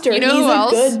know- monster. you know He's who a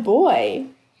else? good boy.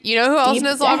 You know who else Deep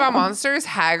knows a lot about down. monsters?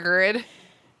 Hagrid.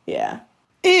 Yeah.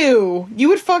 Ew, you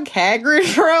would fuck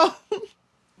Hagrid, bro?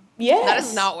 Yes. That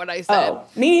is not what I said. Oh,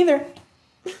 me neither.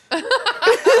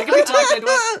 I can be talked into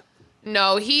it.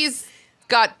 No, he's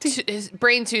got his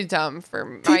brain too dumb for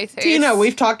my taste. Tina,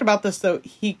 we've talked about this, though.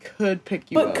 He could pick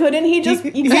you But up. couldn't he just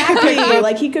could exactly pick both-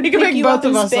 like he could he could pick pick you both up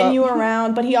and of us spin up. you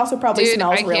around? But he also probably Dude,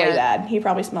 smells I really can't. bad. He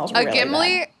probably smells A really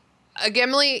bad.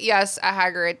 Gimli, yes. A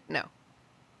Hagrid, no.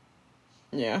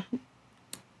 Yeah.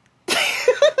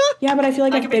 Yeah, but I feel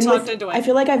like I I've can be been talked with into it. I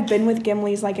feel like I've been with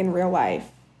Gimli's like in real life,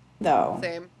 though.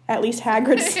 Same. At least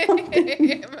Hagrid's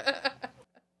something.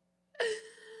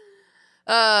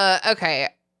 Okay.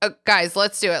 Guys,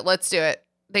 let's do it. Let's do it.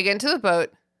 They get into the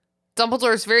boat.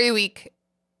 Dumbledore's very weak.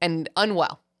 and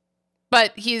unwell.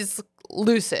 But he's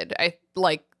lucid,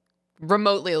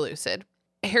 remotely lucid.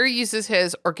 Harry uses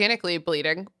his organically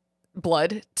bleeding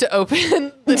blood to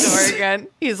open the door again.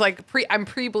 He's like, I'm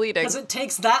pre-bleeding. Because it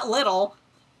takes that little.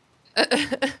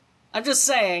 I'm just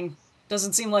saying,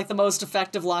 doesn't seem like the most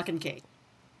effective lock and key.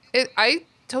 I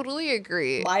totally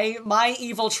agree. My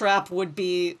evil trap would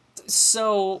be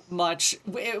so much.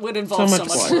 It would involve so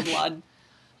much more blood.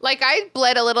 Like, I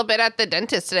bled a little bit at the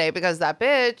dentist today because that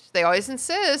bitch, they always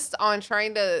insist on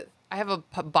trying to, I have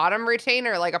a bottom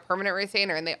retainer, like a permanent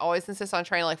retainer, and they always insist on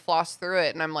trying to like floss through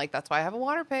it. And I'm like, that's why I have a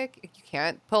water pick. You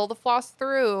can't pull the floss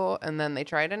through. And then they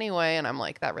try it anyway. And I'm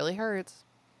like, that really hurts.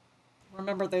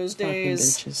 Remember those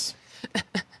days. Bitches.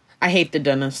 I hate the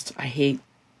dentist. I hate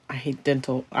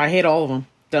dental. I hate all of them.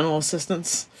 Dental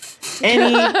assistants.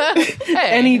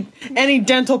 Any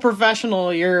dental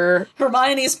professional, you're...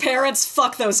 Hermione's parents,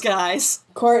 fuck those guys.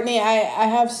 Courtney, I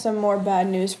have some more bad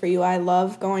news for you. I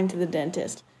love going to the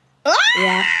dentist.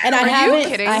 Yeah, and I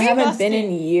haven't been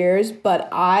in years, but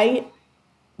I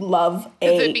love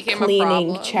a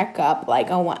cleaning checkup. Like,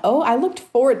 I looked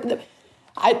forward to the...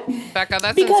 Becca,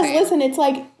 that's because insane. Listen, it's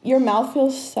like your mouth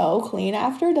feels so clean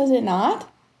after, does it not?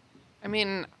 I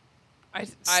mean,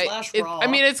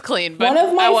 it's clean. But one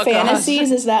of my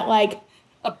fantasies is that like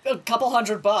a couple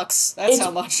 $100. That's how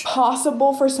much. It's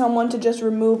possible for someone to just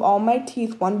remove all my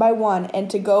teeth one by one, and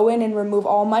to go in and remove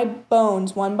all my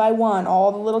bones one by one,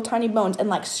 all the little tiny bones, and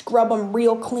like scrub them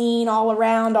real clean all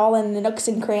around, all in the nooks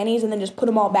and crannies, and then just put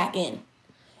them all back in.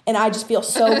 And I just feel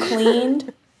so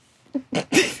cleaned.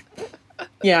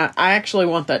 Yeah, I actually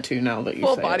want that too now that you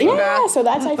full say body it. Yeah, so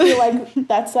that's, I feel like,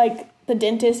 that's like the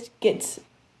dentist gets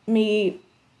me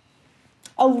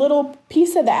a little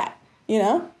piece of that, you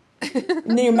know?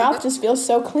 And then your mouth just feels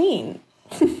so clean.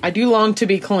 I do long to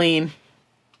be clean.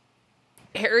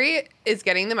 Harry is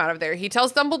getting them out of there. He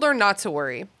tells Dumbledore not to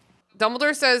worry.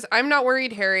 Dumbledore says, I'm not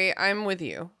worried, Harry. I'm with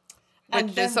you.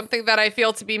 Which is something that I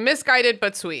feel to be misguided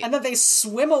but sweet. And then they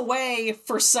swim away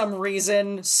for some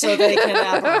reason so they can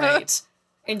apparate.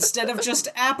 Instead of just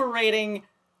apparating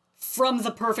from the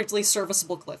perfectly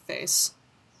serviceable cliff face.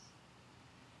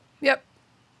 Yep.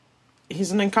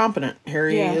 He's an incompetent.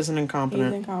 Harry is an incompetent.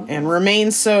 He's incompetent. And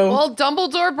remains so. Well,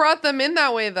 Dumbledore brought them in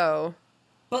that way, though.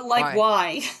 But, like,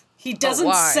 why? He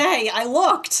doesn't say. I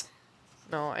looked.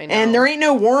 No, I know. And there ain't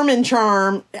no warming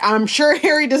charm. I'm sure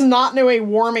Harry does not know a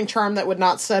warming charm that would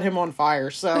not set him on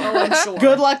fire. So, I'm sure.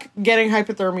 Good luck getting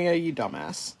hypothermia, you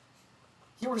dumbass.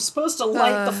 You were supposed to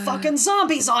light the fucking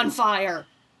zombies on fire.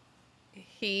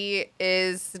 He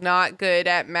is not good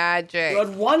at magic. You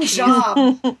had one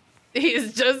job.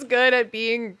 He's just good at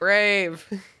being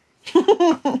brave.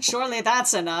 Surely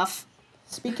that's enough.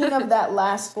 Speaking of that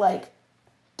last, like,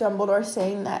 Dumbledore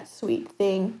saying that sweet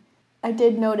thing, I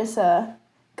did notice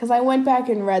because I went back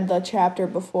and read the chapter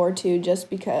before, too, just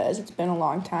because it's been a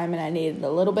long time and I needed a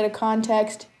little bit of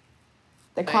context.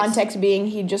 The context being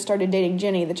he just started dating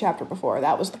Ginny the chapter before.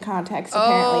 That was the context,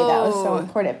 apparently. That was so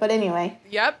important. But anyway.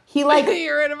 Yep. He, like,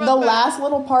 You're right about the that. last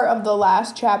little part of the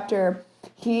last chapter,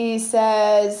 he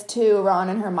says to Ron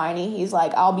and Hermione, he's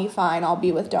like, I'll be fine. I'll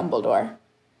be with Dumbledore.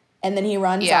 And then he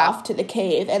runs off to the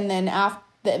cave. And then after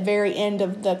the very end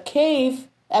of the cave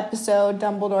episode,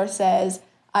 Dumbledore says,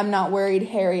 I'm not worried,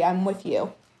 Harry. I'm with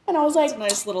you. And I was like, That's a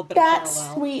nice little bit that's of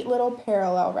parallel. sweet little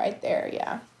parallel right there,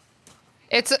 yeah.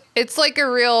 It's like a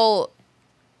real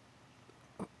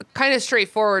kind of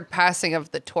straightforward passing of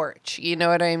the torch. You know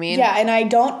what I mean? Yeah, and I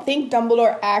don't think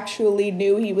Dumbledore actually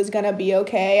knew he was going to be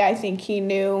okay. I think he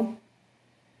knew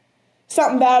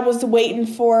something bad was waiting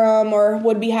for him or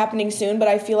would be happening soon, but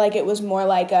I feel like it was more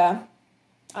like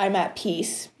I'm at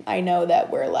peace. I know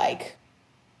that we're, like,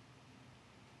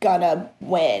 gonna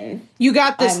win. You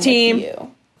got this, I'm team. with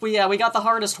you. Well, we got the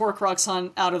hardest Horcrux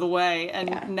hunt out of the way,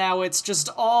 and now it's just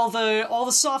all the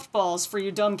softballs for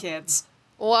you dumb kids.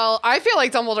 Well, I feel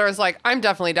like Dumbledore is like, I'm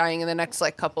definitely dying in the next,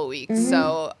 like, couple weeks.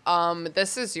 So,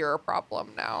 this is your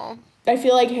problem now. I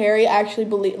feel like Harry actually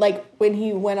believed, like, when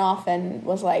he went off and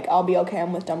was like, I'll be okay,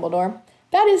 I'm with Dumbledore.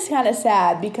 That is kind of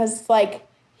sad because, like,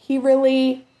 he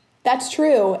really, that's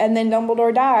true. And then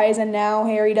Dumbledore dies, and now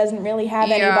Harry doesn't really have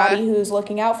anybody who's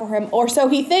looking out for him. Or so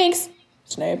he thinks.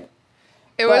 Snape.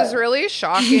 It was really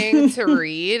shocking to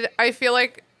read. I feel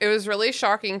like it was really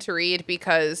shocking to read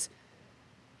because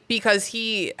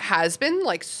he has been,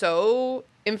 like, so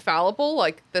infallible,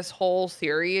 like, this whole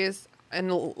series.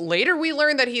 And later we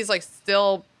learned that he's, like,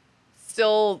 still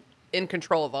in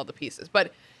control of all the pieces.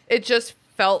 But it just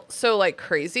felt so, like,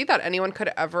 crazy that anyone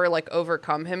could ever, like,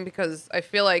 overcome him, because I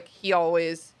feel like he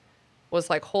always was,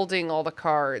 like, holding all the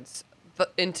cards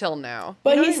until now.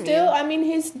 But You know he what I still, mean? I mean,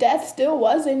 his death still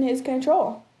was in his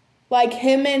control. Like,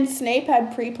 him and Snape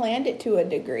had pre-planned it to a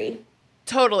degree.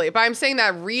 Totally. But I'm saying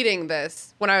that reading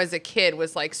this when I was a kid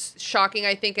was like shocking,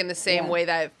 I think, in the same way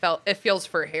that it feels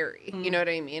for Harry. You know what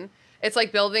I mean? It's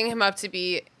like building him up to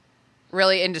be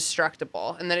really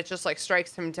indestructible, and then it just like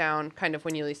strikes him down kind of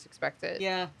when you least expect it.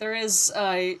 Yeah, there is,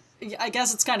 I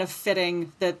guess it's kind of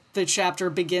fitting that the chapter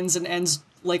begins and ends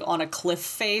like on a cliff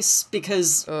face,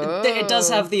 because it does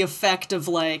have the effect of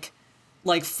like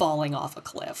falling off a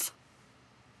cliff.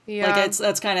 Yeah. Like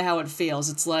that's kind of how it feels.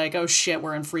 It's like, oh shit,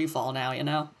 we're in free fall now, you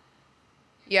know?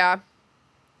 Yeah.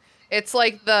 It's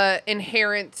like the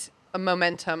inherent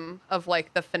momentum of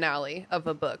like the finale of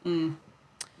a book.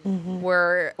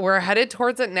 We're headed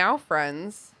towards it now,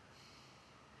 friends.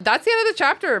 That's the end of the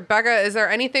chapter. Becca, is there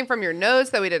anything from your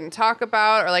notes that we didn't talk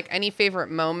about, or like any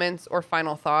favorite moments or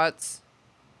final thoughts?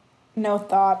 No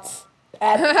thoughts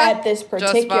at this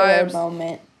particular vibes.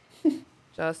 moment.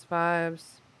 Just vibes.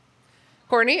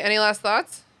 Courtney, any last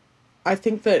thoughts? I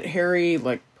think that Harry,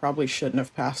 like, probably shouldn't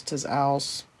have passed his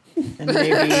owls. And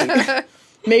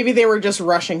maybe they were just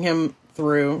rushing him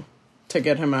through to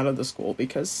get him out of the school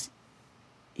because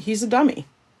he's a dummy.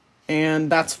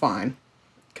 And that's fine.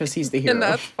 Because he's the hero. And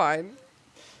that's fine.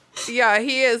 Yeah,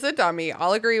 he is a dummy.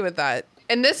 I'll agree with that.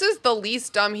 And this is the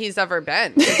least dumb he's ever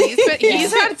been.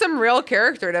 He's had some real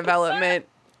character development,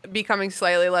 becoming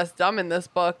slightly less dumb in this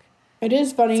book. It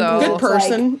is funny So- because Good it's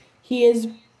person. like, he is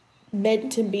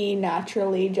meant to be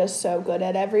naturally just so good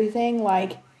at everything.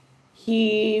 Like,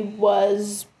 he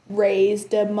was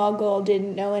raised a muggle,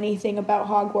 didn't know anything about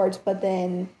Hogwarts, but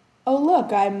then, oh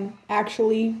look, I'm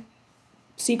actually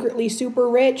secretly super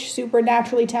rich, super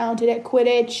naturally talented at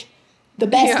Quidditch, the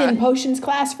best Yeah. in potions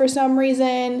class for some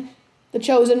reason, the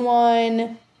chosen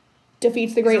one,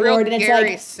 defeats the Great a real Lord, and it's Gary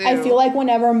like, Sue. I feel like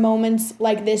whenever moments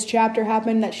like this chapter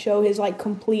happen that show his like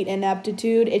complete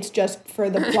ineptitude, it's just for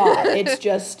the plot. It's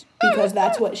just because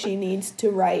that's what she needs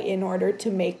to write in order to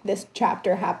make this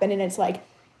chapter happen, and it's like,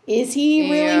 is he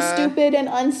really Yeah. stupid and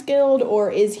unskilled,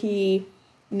 or is he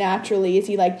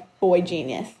like boy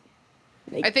genius?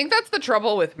 I think that's the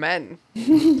trouble with men.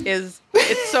 Is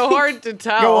it's so hard to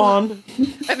tell. Go on.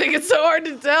 I think it's so hard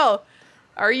to tell.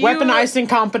 Are you Weaponized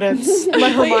incompetence.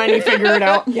 Let Hermione figure it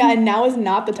out. Yeah, and now is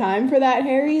not the time for that,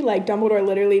 Harry. Like, Dumbledore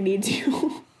literally needs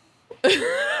you.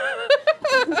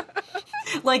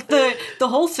 Like the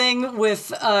whole thing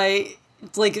with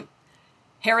like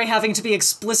Harry having to be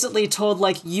explicitly told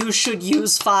like you should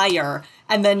use fire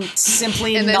and then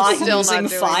simply And then not still using not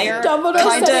doing fire. it.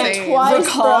 Dumbledore Kinda said it twice,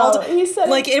 recalled, bro. He said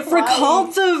like it it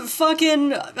recalled twice. the fucking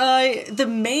the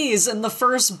maze in the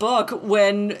first book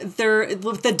when they're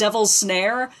with the Devil's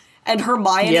Snare. And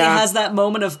Hermione Yeah. has that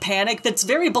moment of panic that's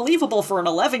very believable for an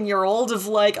 11-year-old of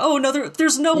like, oh no,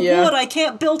 there's no Yeah. wood, I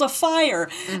can't build a fire.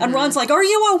 And Ron's like, are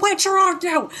you a witch or aren't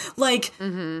you? Like,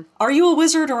 are you a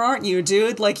wizard or aren't you,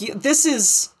 dude? Like, this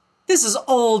is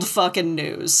old fucking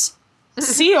news.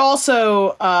 See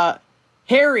also,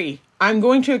 Harry, I'm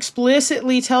going to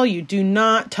explicitly tell you, do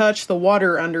not touch the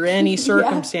water under any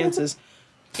circumstances.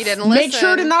 He didn't listen. Make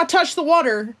sure to not touch the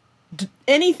water.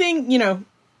 Anything,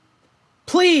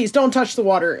 please don't touch the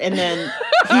water. And then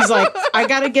he's like, I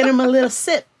gotta get him a little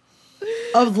sip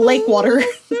of lake water.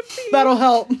 That'll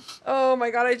help. Oh my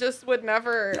god, I just would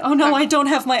never. Oh no, I don't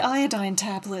have my iodine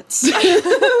tablets.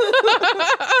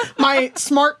 My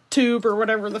smart tube or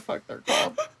whatever the fuck they're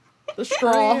called. The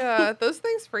straw. Yeah, those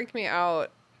things freak me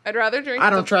out. I'd rather drink I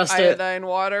don't the trust it. iodine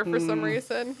water for some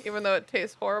reason, even though it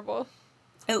tastes horrible.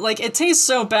 It tastes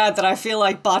so bad that I feel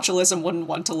like botulism wouldn't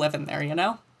want to live in there, you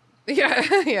know? Yeah,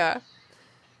 yeah.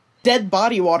 Dead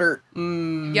body water.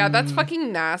 Yeah, that's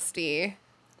fucking nasty.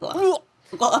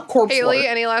 Corpse Haley, water.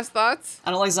 any last thoughts? I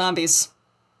don't like zombies.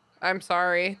 I'm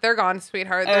sorry. They're gone,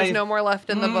 sweetheart. There's Hey. no more left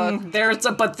in the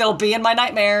book. But they'll be in my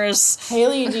nightmares.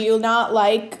 Haley, do you not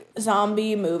like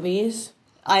zombie movies?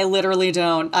 I literally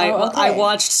don't. okay. I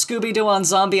watched Scooby-Doo on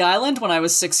Zombie Island when I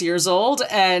was 6 years old,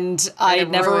 and I it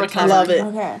never ruined recovered. Love it.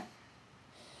 Okay.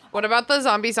 What about the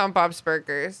zombies on Bob's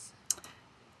Burgers?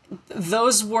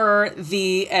 Those were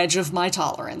the edge of my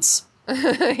tolerance.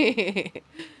 I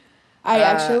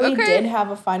actually okay. did have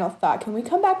a final thought. Can we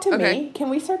come back to Okay. me? Can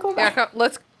we circle Yeah, back?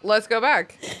 let's go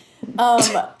back.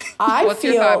 I What's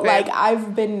your feel thought, babe? like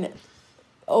I've been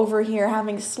over here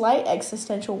having slight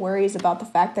existential worries about the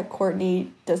fact that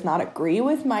Courtney does not agree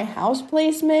with my house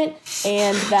placement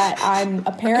and that I'm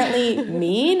apparently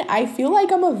mean. I feel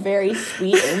like I'm a very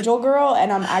sweet angel girl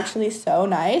and I'm actually so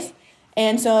nice.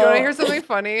 And so, You want to hear something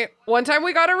funny? One time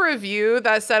we got a review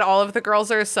that said all of the girls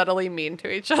are subtly mean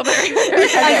to each other.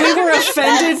 And we were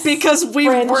offended because we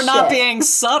were not friendship. being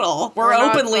subtle. We're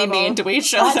not openly subtle. mean to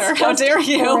each that's other. How just dare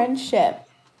you? friendship.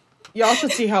 Y'all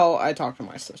should see how I talk to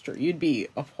my sister. You'd be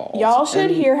appalled. Y'all should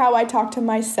And- hear how I talk to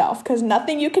myself, because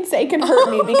nothing you can say can hurt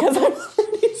me because I'm.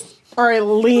 All right,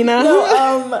 Lena.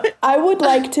 I would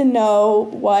like to know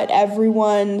what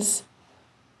everyone's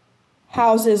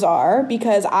houses are,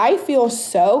 because I feel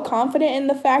so confident in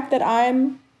the fact that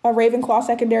I'm a Ravenclaw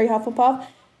secondary Hufflepuff,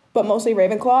 but mostly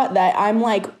Ravenclaw, that I'm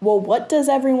like, well, what does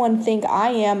everyone think I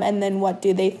am, and then what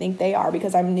do they think they are?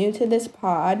 Because I'm new to this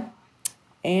pod,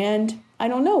 and I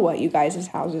don't know what you guys'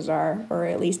 houses are, or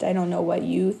at least I don't know what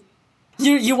you.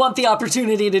 You want the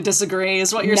opportunity to disagree,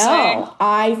 is what you're saying? No,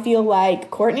 I feel like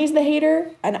Courtney's the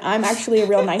hater, and I'm actually a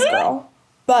real nice girl,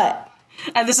 but.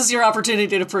 And this is your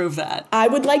opportunity to prove that. I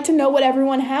would like to know what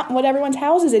everyone's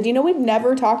houses is. You know, we've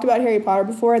never talked about Harry Potter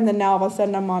before, and then now all of a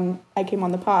sudden I came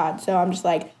on the pod, so I'm just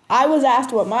like, I was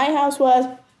asked what my house was.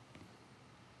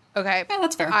 Okay. Yeah,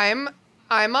 that's fair.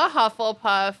 I'm a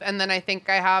Hufflepuff, and then I think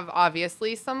I have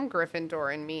obviously some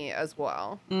Gryffindor in me as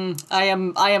well. I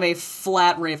am a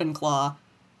flat Ravenclaw.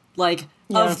 Like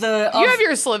Yeah. You have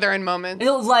your Slytherin moments.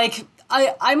 like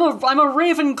I'm a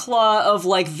Ravenclaw of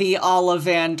like the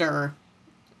Ollivander,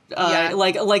 Yeah.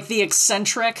 like the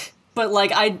eccentric, but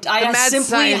like I mad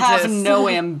simply have scientist. no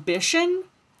ambition.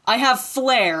 I have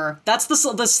flair. That's the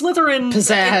Slytherin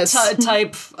Pizzazz.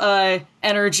 type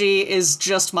energy is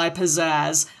just my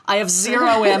pizzazz. I have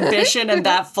zero ambition, and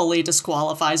that fully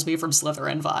disqualifies me from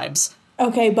Slytherin vibes.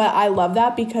 Okay, but I love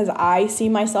that because I see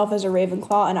myself as a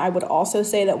Ravenclaw, and I would also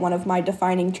say that one of my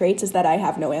defining traits is that I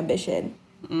have no ambition.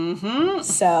 Mm-hmm.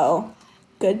 So,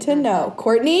 good to know.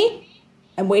 Courtney,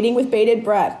 I'm waiting with bated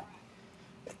breath.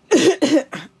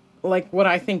 Like what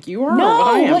I think you are? No, or what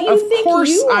I am? what you of think course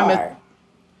you I'm are.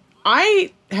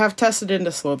 I have tested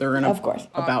into Slytherin Of course.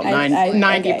 about I-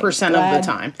 90% of glad- the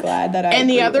time. Glad that I And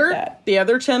agree with that. the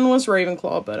other 10 was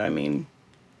Ravenclaw, but I mean,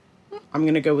 I'm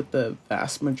going to go with the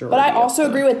vast majority. But I of also the-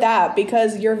 agree with that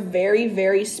because you're very,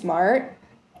 very smart,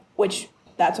 which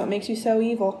that's what makes you so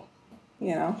evil.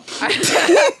 You know?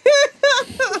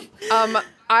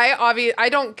 I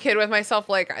don't kid with myself.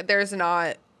 Like,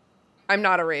 I'm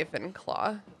not a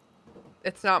Ravenclaw.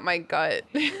 It's not my gut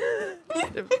to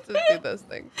do those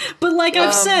things. But like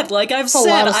I've said, lot of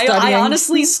I studying.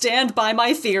 honestly stand by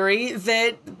my theory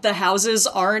that the houses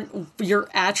aren't your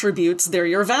attributes, they're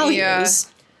your values. Yeah.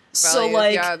 So Values,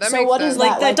 like, yeah, that So makes what is sense. Like,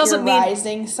 that? that Like doesn't your mean-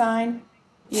 rising sign?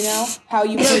 You know? How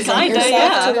you present Kinda, yourself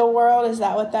yeah. to the world? Is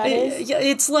that what that is? yeah,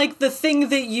 it's like the thing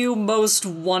that you most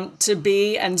want to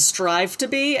be and strive to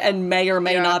be and may or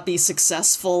may Yeah. not be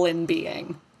successful in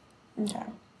being. Okay.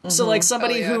 So like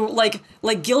somebody Oh, yeah. who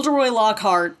like Gilderoy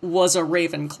Lockhart was a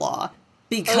Ravenclaw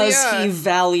because Oh, yeah. he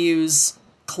values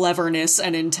cleverness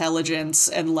and intelligence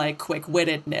and like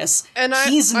quick-wittedness. And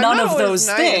he's I'm none not of always those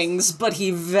nice. things, but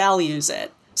he values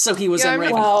it. So he was Yeah, a I mean-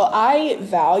 Ravenclaw. Well, I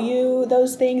value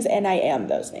those things, and I am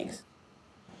those things.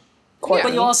 Courtney.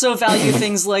 But you also value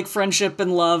things like friendship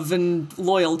and love and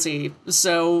loyalty.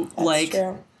 So like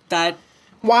true. that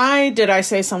Why did I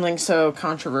say something so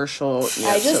controversial?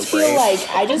 I yet just so feel brave?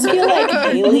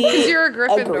 like Haley You're a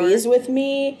Gryffindor. agrees with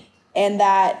me, and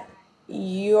that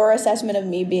your assessment of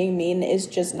me being mean is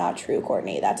just not true,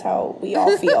 Courtney. That's how we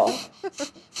all feel.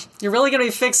 you're really gonna be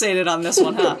fixated on this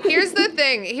one, huh? Here's the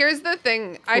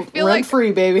thing. I feel Rent like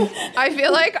free, baby. I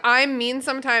feel like I'm mean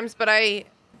sometimes, but I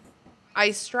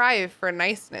strive for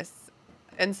niceness,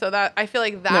 and so that I feel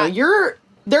like that. No,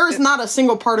 there is not a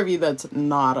single part of you that's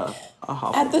not a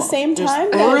Hufflepuff. At the same Just time,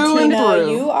 through though, and Tina,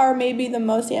 through. you are maybe the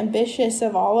most ambitious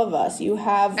of all of us. You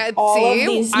have all see? of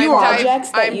these I'm projects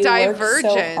that I'm you work so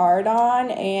divergent. hard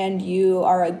on, and you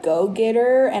are a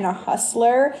go-getter and a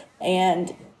hustler,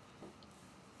 and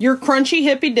You're crunchy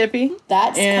hippy dippy.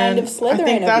 that's kind of Slytherin I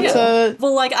think of that's you. a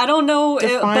Well, like, I don't know, but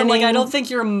like, I Defining- don't think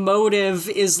your motive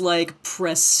is like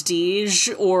prestige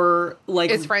or like,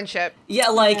 it's friendship. yeah,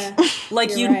 like you're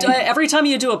you, right. every time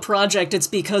you do a project, it's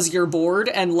because you're bored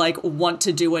and like want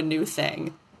to do a new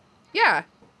thing. Yeah.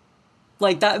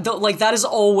 Like that is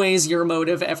always your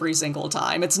motive every single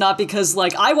time. It's not because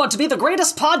like I want to be the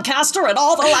greatest podcaster in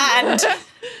all the land.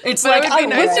 It's But like it would be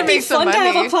nice wouldn't to it be make some fun to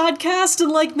have money. a podcast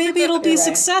and like maybe it'll be You're right.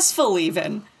 successful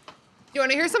even. You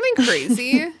want to hear something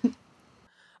crazy?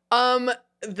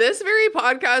 This very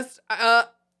podcast,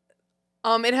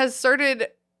 it has started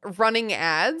running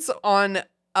ads on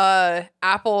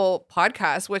Apple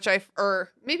Podcast, which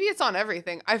or maybe it's on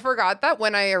everything. I forgot that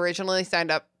when I originally signed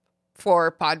up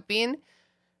for Podbean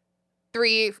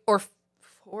 3 or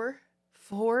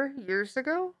 4 years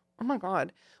ago. Oh my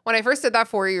God. When I first did that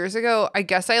 4 years ago, I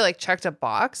guess I like checked a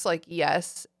box like,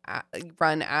 yes,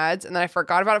 run ads. And then I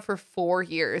forgot about it for 4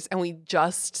 years. And we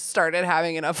just started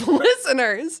having enough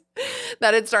listeners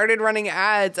that it started running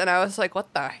ads. And I was like,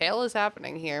 what the hell is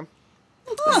happening here?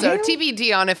 So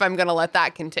TBD on if I'm going to let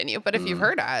that continue. But if you've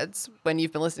heard ads when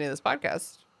you've been listening to this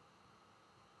podcast,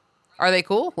 are they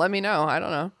cool? Let me know. I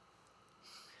don't know.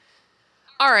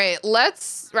 All right,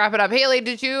 let's wrap it up. Haley,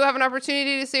 did you have an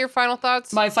opportunity to say your final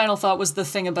thoughts? My final thought was the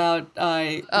thing about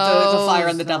the fire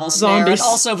and the devil's snare. Zombies. And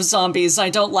also zombies. I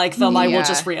don't like them. I will Yeah.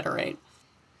 just reiterate.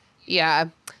 Yeah.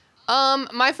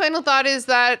 My final thought is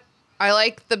that I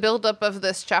like the buildup of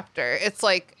this chapter. It's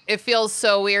like, it feels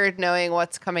so weird knowing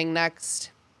what's coming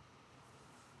next.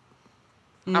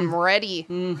 I'm ready.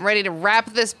 I'm ready to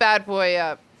wrap this bad boy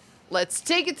up. Let's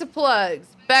take it to plugs.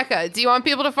 Becca, do you want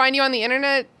people to find you on the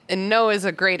internet? And no is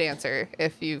a great answer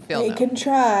if you feel They no. can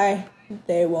try.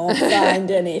 They won't find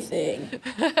anything.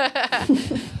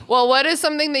 Well, what is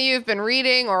something that you've been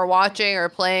reading or watching or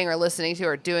playing or listening to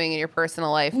or doing in your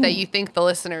personal life that you think the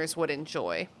listeners would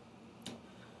enjoy?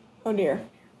 Oh dear.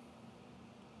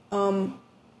 Are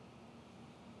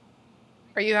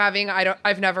you having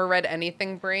I've never read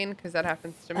anything brain because that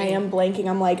happens to me. I am blanking.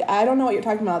 I'm like, I don't know what you're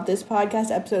talking about. This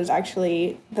podcast episode is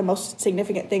actually the most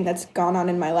significant thing that's gone on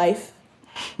in my life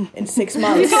in 6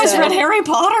 months. You guys so, read Harry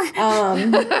Potter?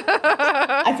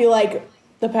 I feel like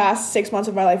the past 6 months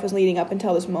of my life was leading up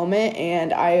until this moment,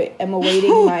 and I am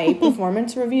awaiting my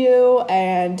performance review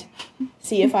and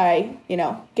see if I,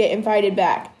 get invited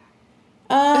back.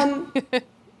 I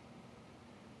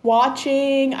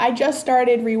just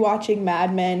started rewatching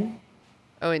Mad Men.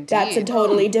 Oh, indeed. That's a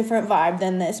totally different vibe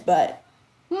than this, but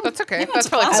That's okay. That's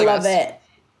probably I love it.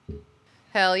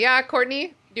 Hell yeah, Courtney.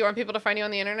 Do you want people to find you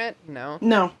on the internet? No.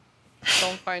 No,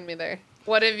 Don't find me there.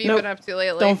 What have you Nope. been up to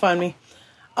lately? don't find me.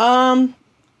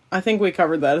 I think we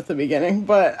covered that at the beginning,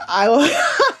 but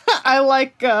I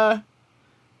like,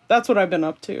 that's what I've been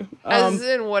up to. As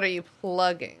in, what are you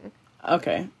plugging?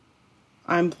 Okay.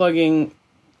 I'm plugging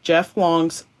Jeff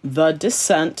Long's The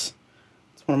Descent.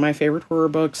 It's one of my favorite horror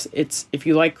books. It's if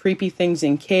you like creepy things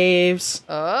in caves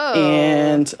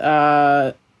and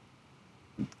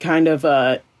kind of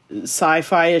a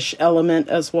sci-fi-ish element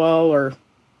as well, or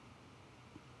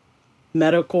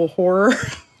medical horror.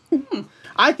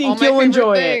 I think All my you'll favorite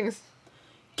enjoy things. it.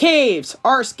 Caves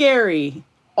are scary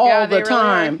all Yeah, they the really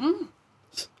time.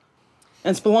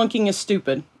 And spelunking is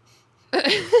stupid.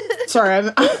 Sorry,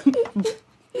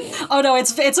 Oh no,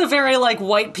 it's a very like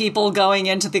white people going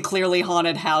into the clearly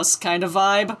haunted house kind of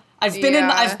vibe. I've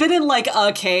been in like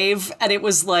a cave, and it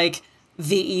was like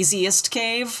the easiest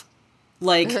cave.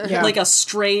 Like like a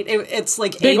straight it's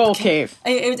like big ape old cave.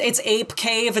 It's ape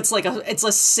cave. It's like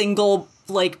a single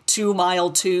like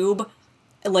 2-mile tube.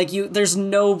 Like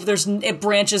it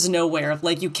branches nowhere.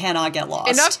 Like you cannot get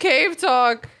lost. Enough cave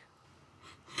talk.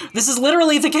 This is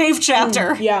literally the cave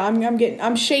chapter. Yeah,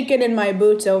 I'm shaking in my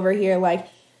boots over here. Like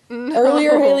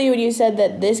earlier, Haley, when you said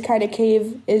that this kind of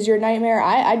cave is your nightmare,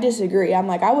 I disagree. I'm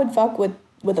like, I would fuck with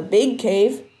a big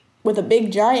cave, with a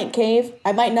big giant cave.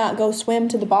 I might not go swim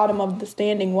to the bottom of the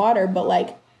standing water, but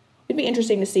like it'd be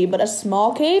interesting to see. But a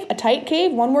small cave, a tight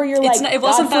cave, one where you're it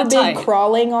wasn't God that forbid, tight.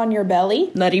 crawling on your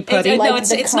belly. Nutty putty. No, Like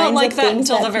it's not like that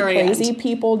until the very crazy end.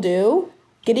 people do.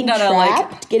 Getting No, like-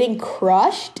 trapped, getting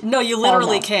crushed. No, you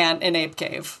literally no. can't in Ape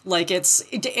Cave. Like it's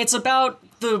about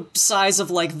the size of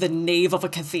like the nave of a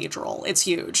cathedral. It's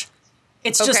huge.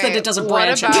 It's just that it doesn't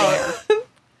branch anywhere.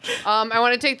 I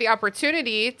want to take the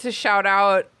opportunity to shout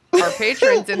out our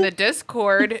patrons in the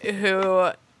Discord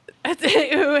who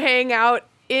hang out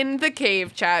in the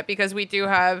cave chat, because we do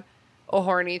have a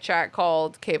horny chat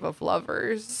called Cave of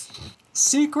Lovers.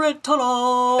 Secret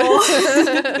tunnel.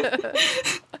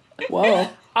 Whoa.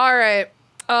 All right.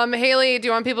 Haley, do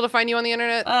you want people to find you on the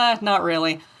internet? Not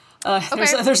really. There's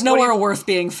What do nowhere you- worth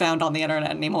being found on the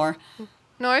internet anymore.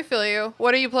 No, I feel you.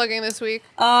 What are you plugging this week?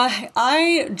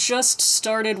 I just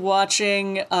started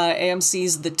watching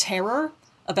AMC's The Terror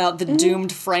about the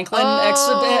doomed Franklin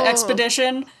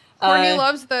expedition. Courtney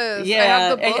loves this. I Yeah,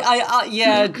 have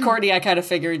the book. Courtney, I kind of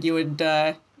figured you would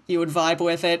vibe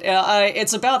with it.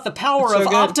 It's about the power It's so of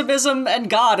good. optimism and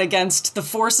God against the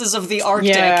forces of the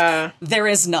Arctic. Yeah. There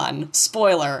is none.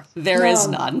 Spoiler, there is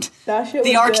none. That shit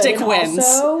The was Arctic good. And wins.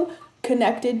 Also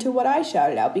connected to what I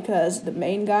shouted out, because the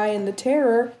main guy in The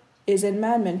Terror is in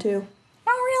Mad Men too.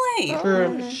 Oh, really?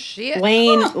 Oh, shit.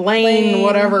 Lane,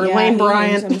 whatever, yeah, Lane he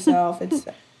Bryant. names himself. It's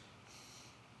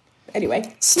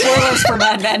anyway. Spoilers for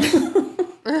Mad Men.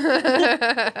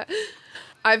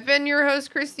 I've been your host,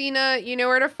 Christina. You know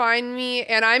where to find me.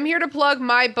 And I'm here to plug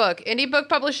my book, Indie Book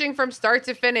Publishing from Start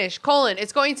to Finish. :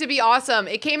 It's going to be awesome.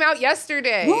 It came out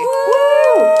yesterday. Woo!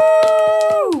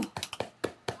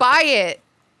 Buy it.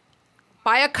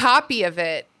 Buy a copy of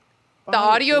it. The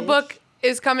audiobook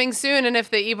is coming soon. And if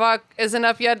the ebook isn't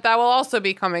up yet, that will also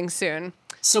be coming soon.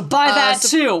 So buy that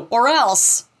too, or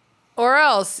else. Or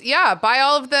else, yeah, buy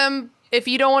all of them. If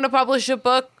you don't want to publish a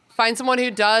book, find someone who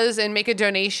does and make a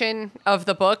donation of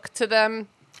the book to them.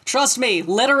 Trust me,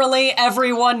 literally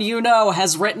everyone you know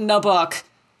has written a book.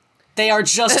 They are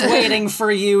just waiting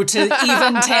for you to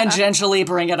even tangentially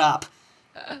bring it up.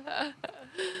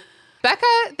 Becca,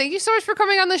 thank you so much for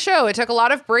coming on the show. It took a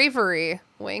lot of bravery.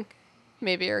 Wink.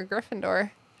 Maybe you're a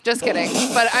Gryffindor. Just kidding.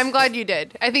 But I'm glad you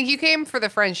did. I think you came for the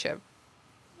friendship.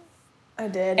 I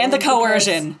did. And the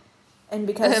coercion.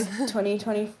 Because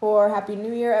 2024, Happy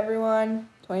New Year, everyone.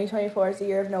 2024 is the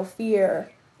year of no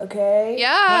fear, okay?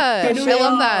 Yeah, I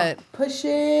love that.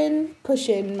 Pushing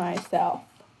myself.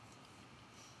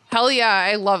 Hell yeah,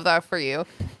 I love that for you.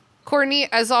 Courtney,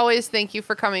 as always, thank you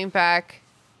for coming back.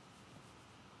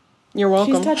 You're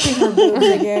welcome. She's touching her boobs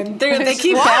again. They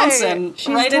keep bouncing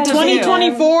right into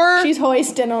 2024. She's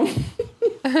hoisting them.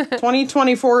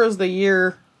 2024 is the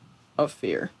year of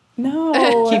fear. No.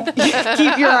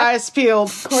 Keep your eyes peeled.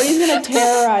 Courtney's gonna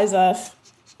terrorize us.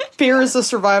 Fear is a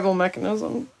survival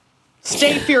mechanism.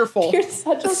 Stay fearful. You're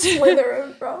such a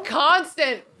Slytherin, bro.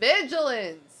 Constant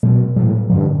vigilance.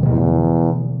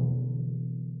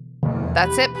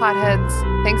 That's it,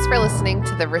 potheads. Thanks for listening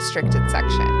to the Restricted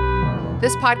Section.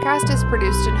 This podcast is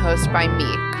produced and hosted by me,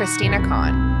 Christina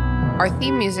Kahn. Our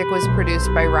theme music was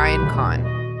produced by Ryan Kahn.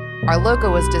 Our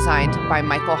logo was designed by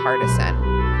Michael Hardison.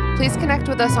 Please connect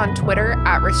with us on Twitter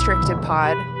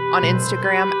 @RestrictedPod, on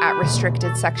Instagram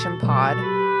 @RestrictedSectionPod,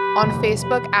 on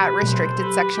Facebook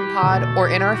 @RestrictedSectionPod, or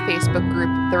in our Facebook group,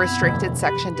 The Restricted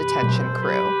Section Detention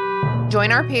Crew.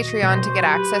 Join our Patreon to get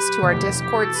access to our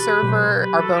Discord server,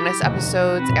 our bonus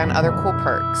episodes, and other cool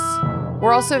perks.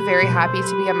 We're also very happy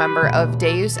to be a member of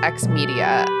Deus Ex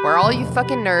Media, where all you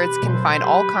fucking nerds can find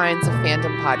all kinds of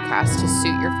fandom podcasts to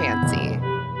suit your fancy.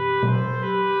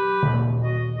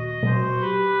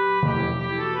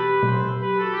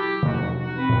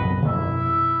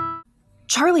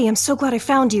 Charlie, I'm so glad I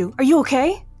found you. Are you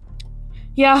okay?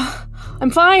 Yeah, I'm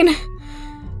fine.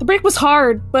 The break was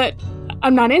hard, but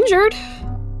I'm not injured.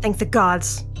 Thank the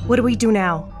gods. What do we do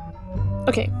now?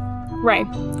 Okay, Ray,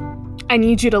 I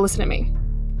need you to listen to me.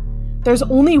 There's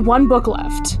only one book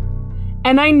left,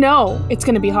 and I know it's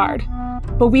gonna be hard,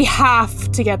 but we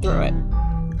have to get through it.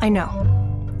 I know.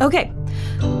 Okay,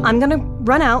 I'm gonna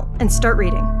run out and start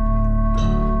reading.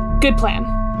 Good plan.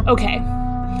 Okay.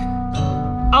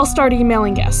 I'll start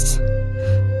emailing guests.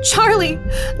 Charlie,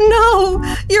 no!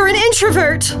 You're an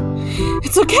introvert!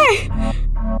 It's okay.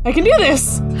 I can do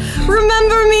this.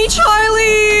 Remember me,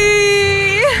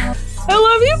 Charlie! I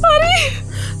love you, buddy!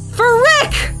 For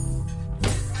Rick!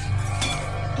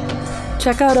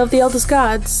 Check out Of the Eldest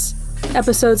Gods.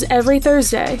 Episodes every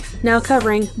Thursday, now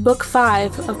covering Book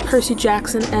 5 of Percy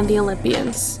Jackson and the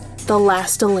Olympians. The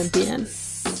Last Olympian.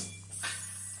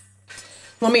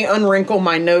 Let me unwrinkle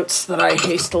my notes that I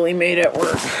hastily made at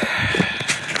work.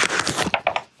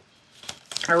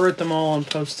 I wrote them all on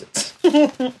Post-its.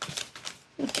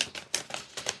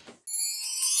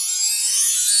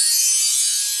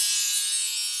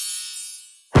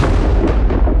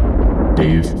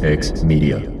 Deus Ex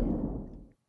Media.